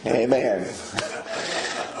 Amen.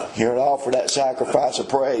 You're to offer that sacrifice of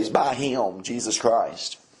praise by Him, Jesus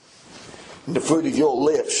Christ. And the fruit of your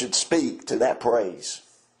lips should speak to that praise.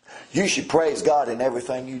 You should praise God in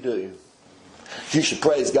everything you do. You should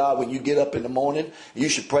praise God when you get up in the morning. You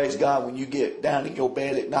should praise God when you get down in your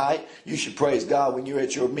bed at night. You should praise God when you're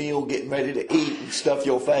at your meal getting ready to eat and stuff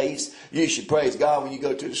your face. You should praise God when you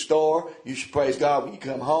go to the store. You should praise God when you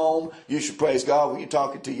come home. You should praise God when you're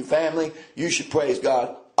talking to your family. You should praise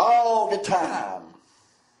God all the time.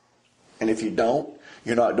 And if you don't,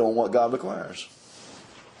 you're not doing what God requires.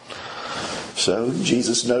 So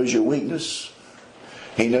Jesus knows your weakness.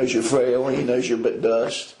 He knows you're frail. He knows you're but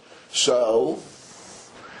dust. So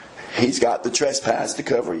He's got the trespass to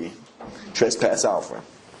cover you. Trespass offering.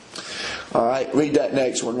 All right, read that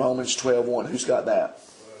next one, Romans 12:1. Who's got that?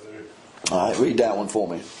 All right, read that one for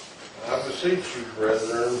me. I beseech you,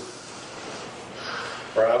 brethren,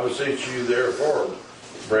 or I beseech you therefore,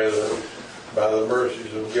 brethren, by the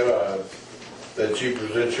mercies of God, that you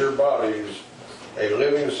present your bodies a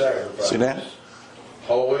living sacrifice, See that?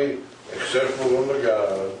 holy, acceptable unto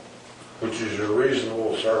God, which is your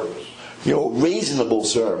reasonable service. Your reasonable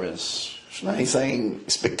service. It's not anything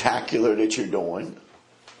spectacular that you're doing.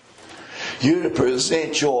 You're to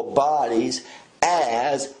present your bodies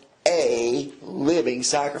as a living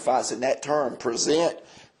sacrifice. And that term, present,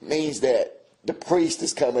 means that the priest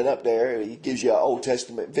is coming up there. He gives you an Old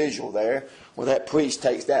Testament visual there. Well, that priest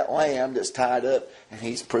takes that lamb that's tied up and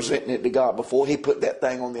he's presenting it to God. Before he put that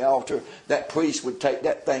thing on the altar, that priest would take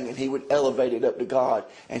that thing and he would elevate it up to God.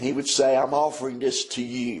 And he would say, I'm offering this to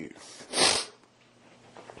you.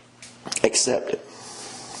 Accept it.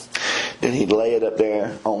 Then he'd lay it up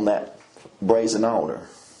there on that brazen altar.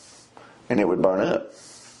 And it would burn up.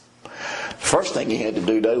 First thing he had to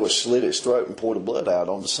do, though, was slit its throat and pour the blood out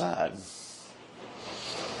on the side.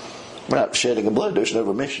 Without shedding of blood, there's no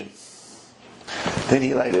remission. Then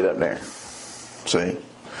he laid it up there. See?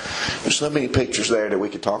 There's so many pictures there that we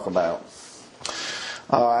could talk about.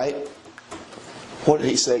 All right. What did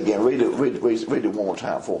he say again? Read it one more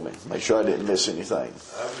time for me. Make sure I didn't miss anything.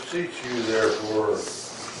 I beseech you, therefore,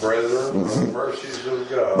 brethren, by the mercies of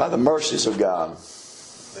God, by the mercies of God,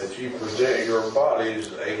 that you present your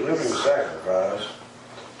bodies a living sacrifice,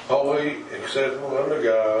 holy, acceptable unto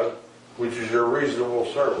God, which is your reasonable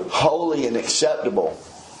service. Holy and acceptable.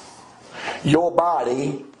 Your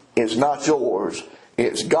body is not yours.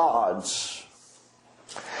 It's God's.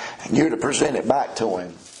 And you're to present it back to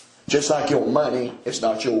Him. Just like your money is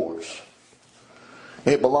not yours.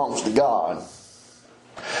 It belongs to God.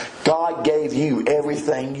 God gave you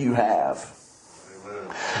everything you have.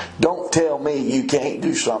 Amen. Don't tell me you can't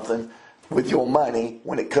do something with your money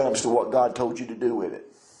when it comes to what God told you to do with it.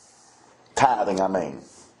 Tithing, I mean.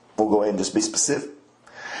 We'll go ahead and just be specific.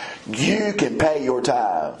 You can pay your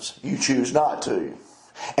tithes. You choose not to.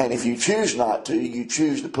 And if you choose not to, you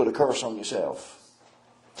choose to put a curse on yourself.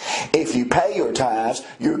 If you pay your tithes,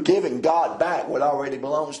 you're giving God back what already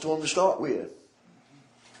belongs to Him to start with.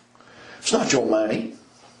 It's not your money.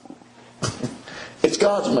 It's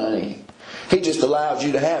God's money. He just allows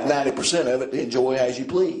you to have 90% of it to enjoy as you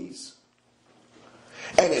please.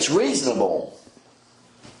 And it's reasonable.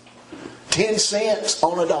 10 cents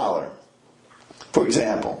on a dollar, for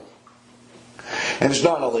example. And it's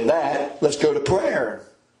not only that, let's go to prayer.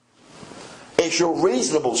 It's your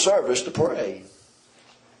reasonable service to pray.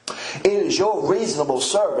 It is your reasonable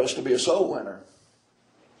service to be a soul winner.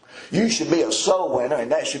 You should be a soul winner, and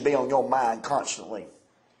that should be on your mind constantly.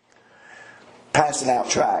 Passing out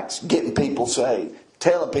tracts, getting people saved,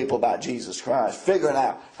 telling people about Jesus Christ, figuring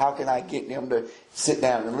out how can I get them to sit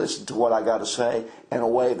down and listen to what I got to say in a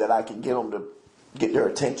way that I can get them to get their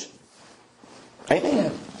attention.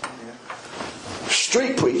 Amen.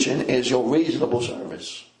 Street preaching is your reasonable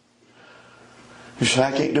service. You say,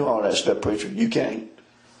 I can't do all that stuff, preacher. You can't.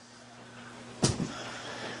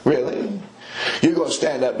 Really? You're going to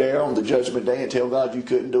stand up there on the judgment day and tell God you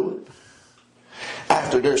couldn't do it?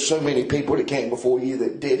 After there's so many people that came before you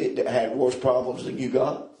that did it, that had worse problems than you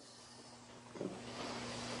got?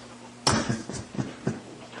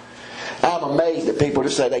 I'm amazed at people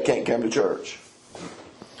that say they can't come to church.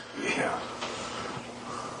 Yeah.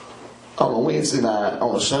 On a Wednesday night,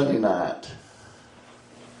 on a Sunday night.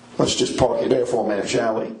 Let's just park it there for a minute,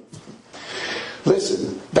 shall we?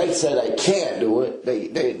 Listen, they say they can't do it.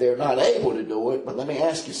 They're not able to do it. But let me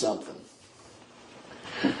ask you something.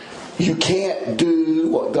 You can't do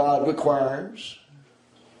what God requires.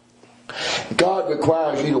 God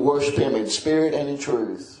requires you to worship Him in spirit and in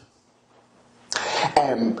truth.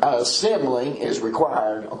 And assembling is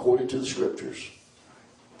required according to the Scriptures.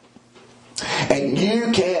 And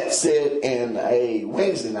you can't sit in a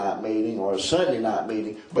Wednesday night meeting or a Sunday night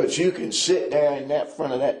meeting, but you can sit there in that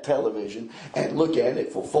front of that television and look at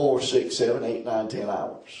it for 4, 6, 7, 8, 9, 10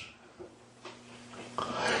 hours.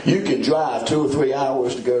 You can drive 2 or 3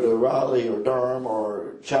 hours to go to Raleigh or Durham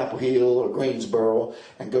or Chapel Hill or Greensboro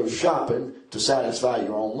and go shopping to satisfy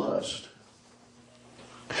your own lust.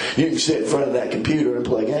 You can sit in front of that computer and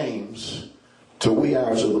play games till wee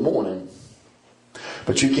hours of the morning.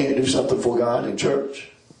 But you can't do something for God in church.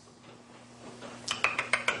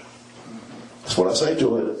 That's what I say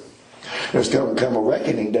to it. There's going to come a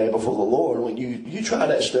reckoning day before the Lord when you try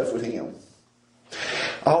that stuff with Him.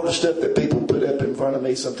 All the stuff that people put up in front of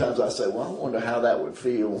me, sometimes I say, well, I wonder how that would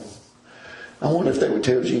feel. I wonder if they would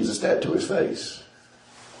tell Jesus that to His face.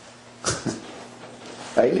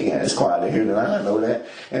 Amen. It's quiet in here tonight, I know that.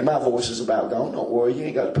 And my voice is about gone. Don't worry, you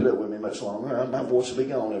ain't got to put up with me much longer. My voice will be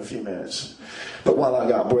gone in a few minutes. But while I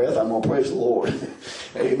got breath, I'm going to praise the Lord.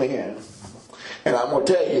 Amen. And I'm going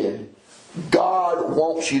to tell you, God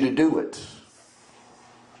wants you to do it.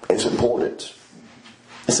 It's important.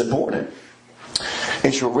 It's important.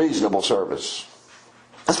 It's your reasonable service.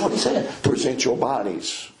 That's what He said. Present your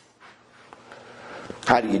bodies.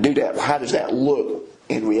 How do you do that? How does that look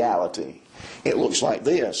in reality? It looks like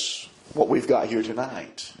this, what we've got here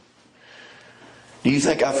tonight. Do you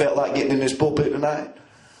think I felt like getting in this pulpit tonight?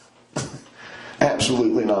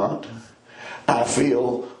 Absolutely not. I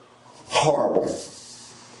feel horrible.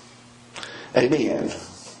 Amen.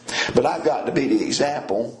 But I've got to be the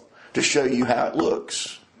example to show you how it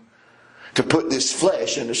looks. To put this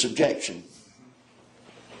flesh into subjection.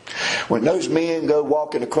 When those men go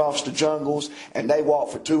walking across the jungles and they walk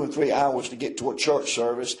for 2 and 3 hours to get to a church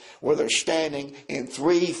service where they're standing in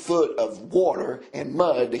 3 foot of water and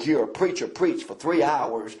mud to hear a preacher preach for 3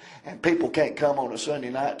 hours, and people can't come on a Sunday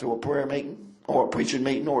night to a prayer meeting or a preaching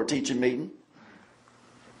meeting or a teaching meeting,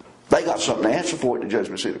 they got something to answer for at the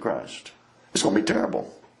judgment seat of Christ. It's going to be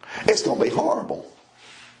terrible. It's going to be horrible.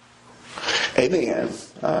 Amen.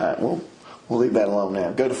 All right, well, we'll leave that alone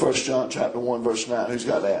now. Go to 1 John chapter 1 verse 9. Who's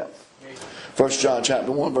got that? 1 John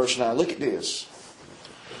chapter 1 verse 9. Look at this.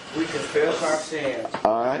 We confess our sins.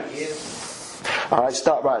 Alright. Alright,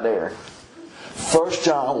 stop right there. 1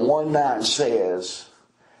 John 1:9 says,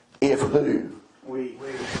 if who? We.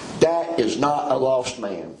 That is not a lost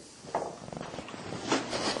man.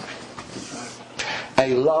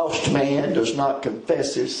 A lost man does not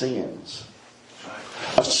confess his sins.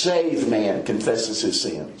 A saved man confesses his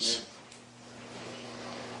sins.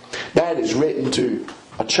 That is written to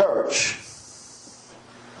a church.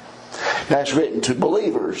 That's written to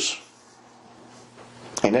believers.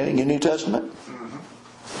 Ain't that in your New Testament?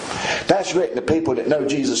 Mm-hmm. That's written to people that know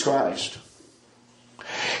Jesus Christ.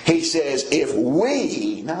 He says, if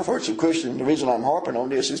we... Now I've heard some Christians, the reason I'm harping on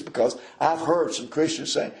this is because I've heard some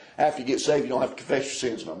Christians say, after you get saved, you don't have to confess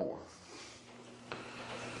your sins no more.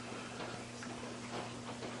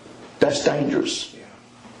 That's dangerous.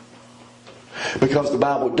 Because the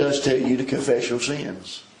Bible does tell you to confess your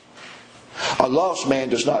sins. A lost man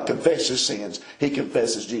does not confess his sins. He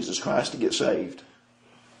confesses Jesus Christ to get saved.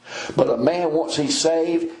 But a man, once he's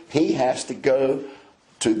saved, he has to go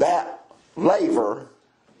to that laver,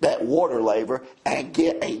 that water laver, and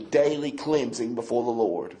get a daily cleansing before the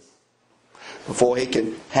Lord. Before he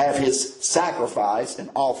can have his sacrifice and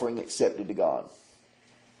offering accepted to God.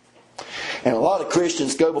 And a lot of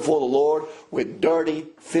Christians go before the Lord with dirty,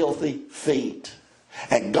 filthy feet.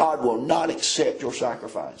 And God will not accept your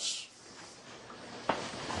sacrifice.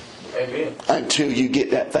 Amen. Until you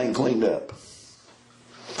get that thing cleaned up.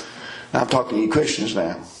 I'm talking to you Christians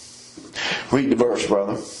now. Read the verse,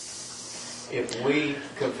 brother. If we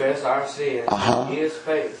confess our sins, He is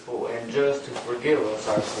faithful and just to forgive us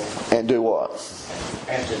our sins. And do what?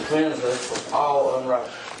 And to cleanse us from all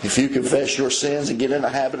unrighteousness. If you confess your sins and get in the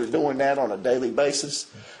habit of doing that on a daily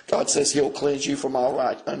basis, God says He'll cleanse you from all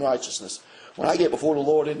unrighteousness. When I get before the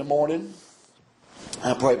Lord in the morning,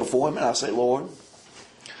 I pray before Him and I say, Lord,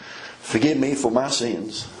 forgive me for my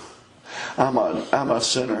sins. I'm a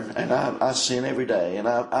sinner and I sin every day and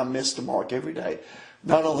I miss the mark every day.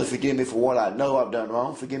 Not only forgive me for what I know I've done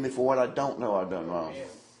wrong, forgive me for what I don't know I've done wrong.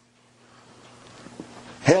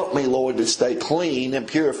 Help me, Lord, to stay clean and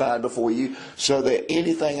purified before you so that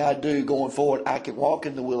anything I do going forward, I can walk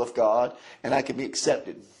in the will of God and I can be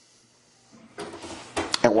accepted.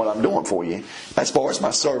 And what I'm doing for you, as far as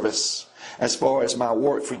my service, as far as my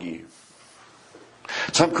work for you.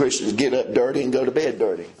 Some Christians get up dirty and go to bed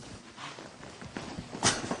dirty.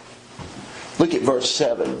 Look at verse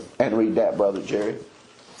 7 and read that, Brother Jerry.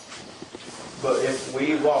 But if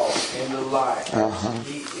we walk in the light,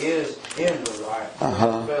 He is in the light,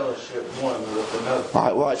 fellowship one with another. All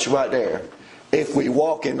right, watch right there. If we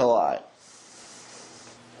walk in the light.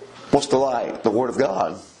 What's the light? The Word of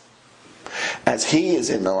God. As He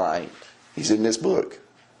is in the light, He's in this book.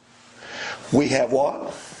 We have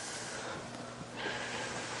what?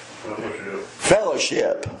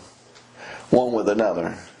 Fellowship one with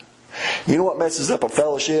another. You know what messes up a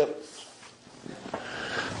fellowship?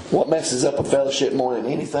 What messes up a fellowship more than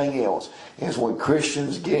anything else is when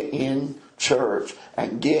Christians get in church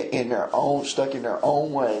and get in their own, stuck in their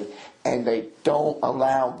own way, and they don't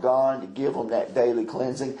allow God to give them that daily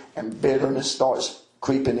cleansing, and bitterness starts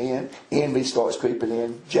creeping in, envy starts creeping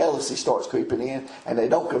in, jealousy starts creeping in, and they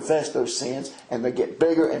don't confess those sins, and they get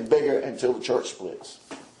bigger and bigger until the church splits.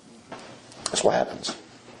 That's what happens.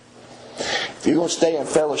 If you're going to stay in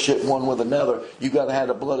fellowship one with another, you've got to have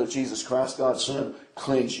the blood of Jesus Christ, God's Son,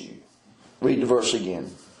 cleanse you. Read the verse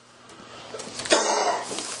again.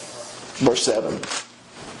 Verse 7.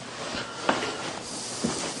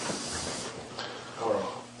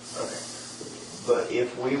 But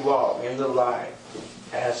if we walk in the light,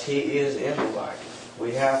 as He is in the light,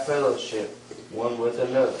 we have fellowship one with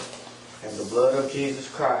another. And the blood of Jesus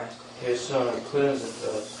Christ, His Son, cleanseth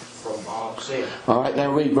us from all sin. Alright,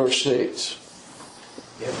 now read verse 6.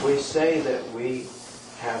 If we say that we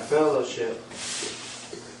have fellowship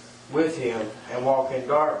with Him and walk in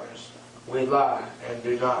darkness, we lie and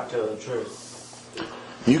do not tell the truth.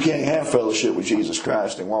 You can't have fellowship with Jesus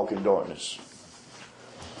Christ and walk in darkness.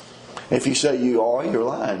 If you say you are, you're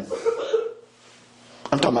lying.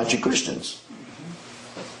 I'm talking about you Christians.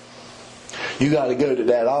 You got to go to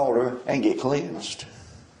that altar and get cleansed.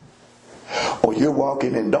 Or you're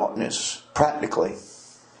walking in darkness, practically.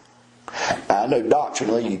 I know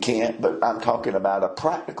doctrinally you can't, but I'm talking about a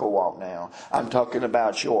practical walk now. I'm talking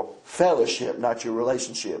about your fellowship, not your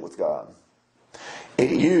relationship with God.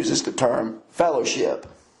 It uses the term fellowship.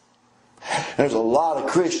 There's a lot of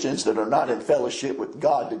Christians that are not in fellowship with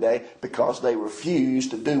God today because they refuse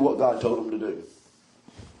to do what God told them to do.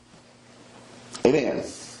 Amen.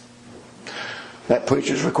 That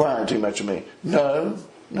preacher's requiring too much of me. No.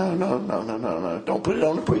 Don't put it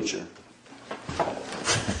on the preacher.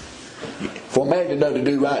 For a man to know to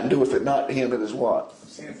do right and doeth it not, to him it is what?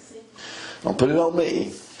 Don't put it on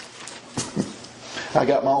me. I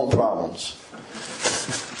got my own problems.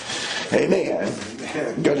 Amen.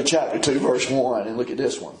 Go to chapter 2, verse 1, and look at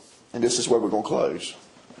this one. And this is where we're going to close.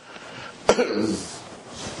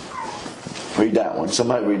 Read that one.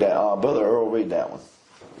 Somebody read that. Brother Earl, read that one.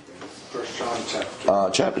 1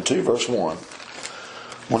 John chapter 2, verse 1.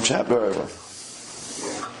 One chapter over.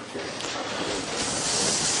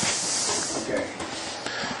 Okay.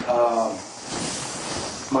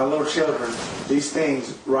 My little children, these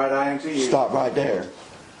things write I unto you. Stop right there.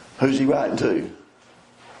 Who's he writing to?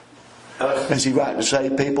 Is he writing to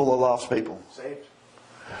saved people or lost people? Saved.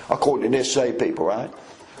 According to this, saved people, right?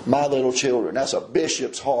 My little children. That's a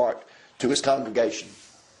bishop's heart to his congregation.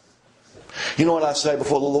 You know what I say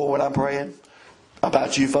before the Lord when I'm praying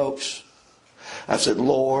about you folks? I said,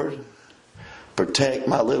 Lord, protect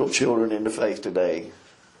my little children in the faith today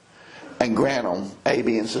and grant them A,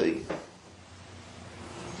 B, and C.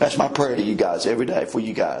 That's my prayer to you guys every day for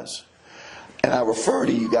you guys. And I refer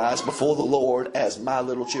to you guys before the Lord as my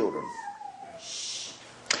little children.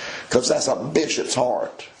 Because that's a bishop's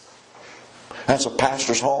heart. That's a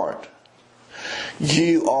pastor's heart.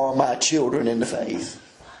 You are my children in the faith.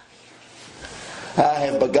 I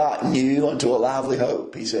have begotten you unto a lively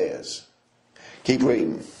hope, he says. Keep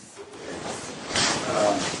reading.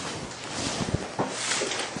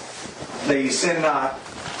 They sin not,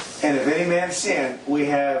 and if any man sin, we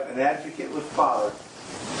have an advocate with the Father,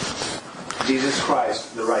 Jesus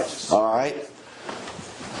Christ, the righteous. All right.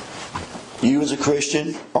 You as a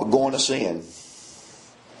Christian are going to sin.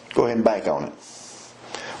 Go ahead and bank on it.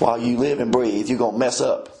 While you live and breathe, you're going to mess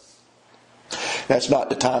up. That's not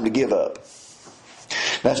the time to give up.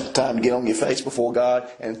 That's the time to get on your face before God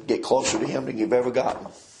and get closer to Him than you've ever gotten.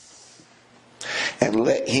 And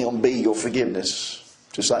let Him be your forgiveness.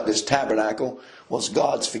 Just like this tabernacle was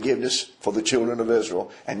God's forgiveness for the children of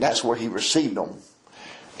Israel. And that's where He received them.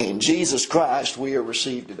 In Jesus Christ we are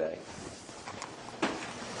received today.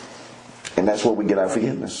 And that's where we get our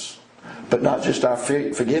forgiveness. But not just our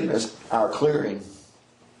forgiveness, our clearing.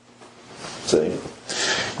 See?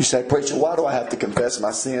 You say, preacher, why do I have to confess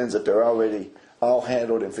my sins if they're already all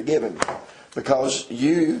handled and forgiven? Because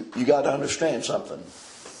you got to understand something.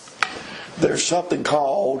 There's something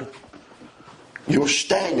called your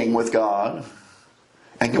standing with God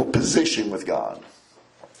and your position with God.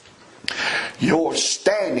 Your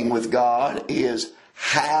standing with God is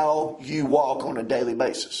how you walk on a daily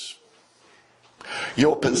basis.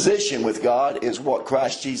 Your position with God is what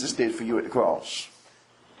Christ Jesus did for you at the cross.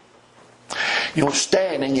 Your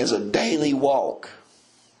standing is a daily walk.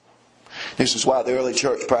 This is why the early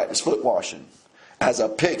church practiced foot washing as a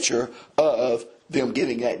picture of them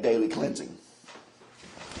getting that daily cleansing.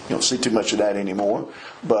 You don't see too much of that anymore,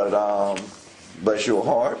 but bless your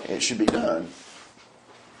heart, it should be done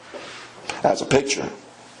as a picture.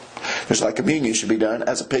 Just like communion should be done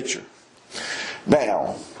as a picture.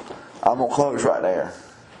 Now, I'm going to close right there.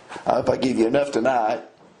 I hope I give you enough tonight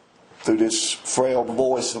through this frail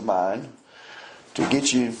voice of mine to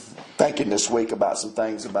get you thinking this week about some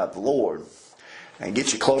things about the Lord and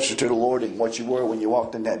get you closer to the Lord than what you were when you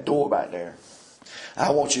walked in that door back there.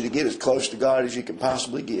 I want you to get as close to God as you can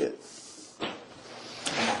possibly get.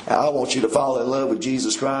 I want you to fall in love with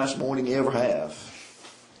Jesus Christ more than you ever have.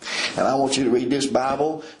 And I want you to read this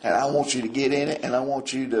Bible, and I want you to get in it, and I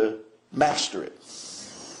want you to master it.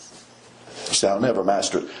 You say, I'll never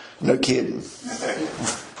master it. No kidding.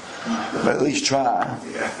 But at least try.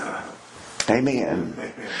 Amen.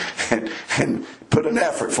 And put an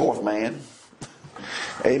effort forth, man.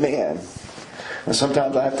 Amen. And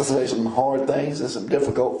sometimes I have to say some hard things and some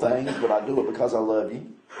difficult things, but I do it because I love you.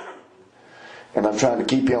 And I'm trying to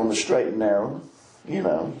keep you on the straight and narrow, you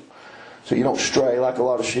know, so you don't stray like a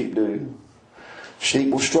lot of sheep do.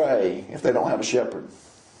 Sheep will stray if they don't have a shepherd.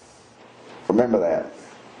 Remember that.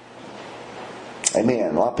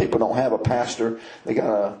 Amen. A lot of people don't have a pastor. They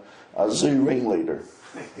got a zoo ringleader.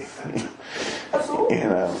 You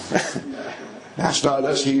know. That's not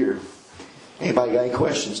us here. Anybody got any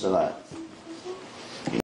questions tonight?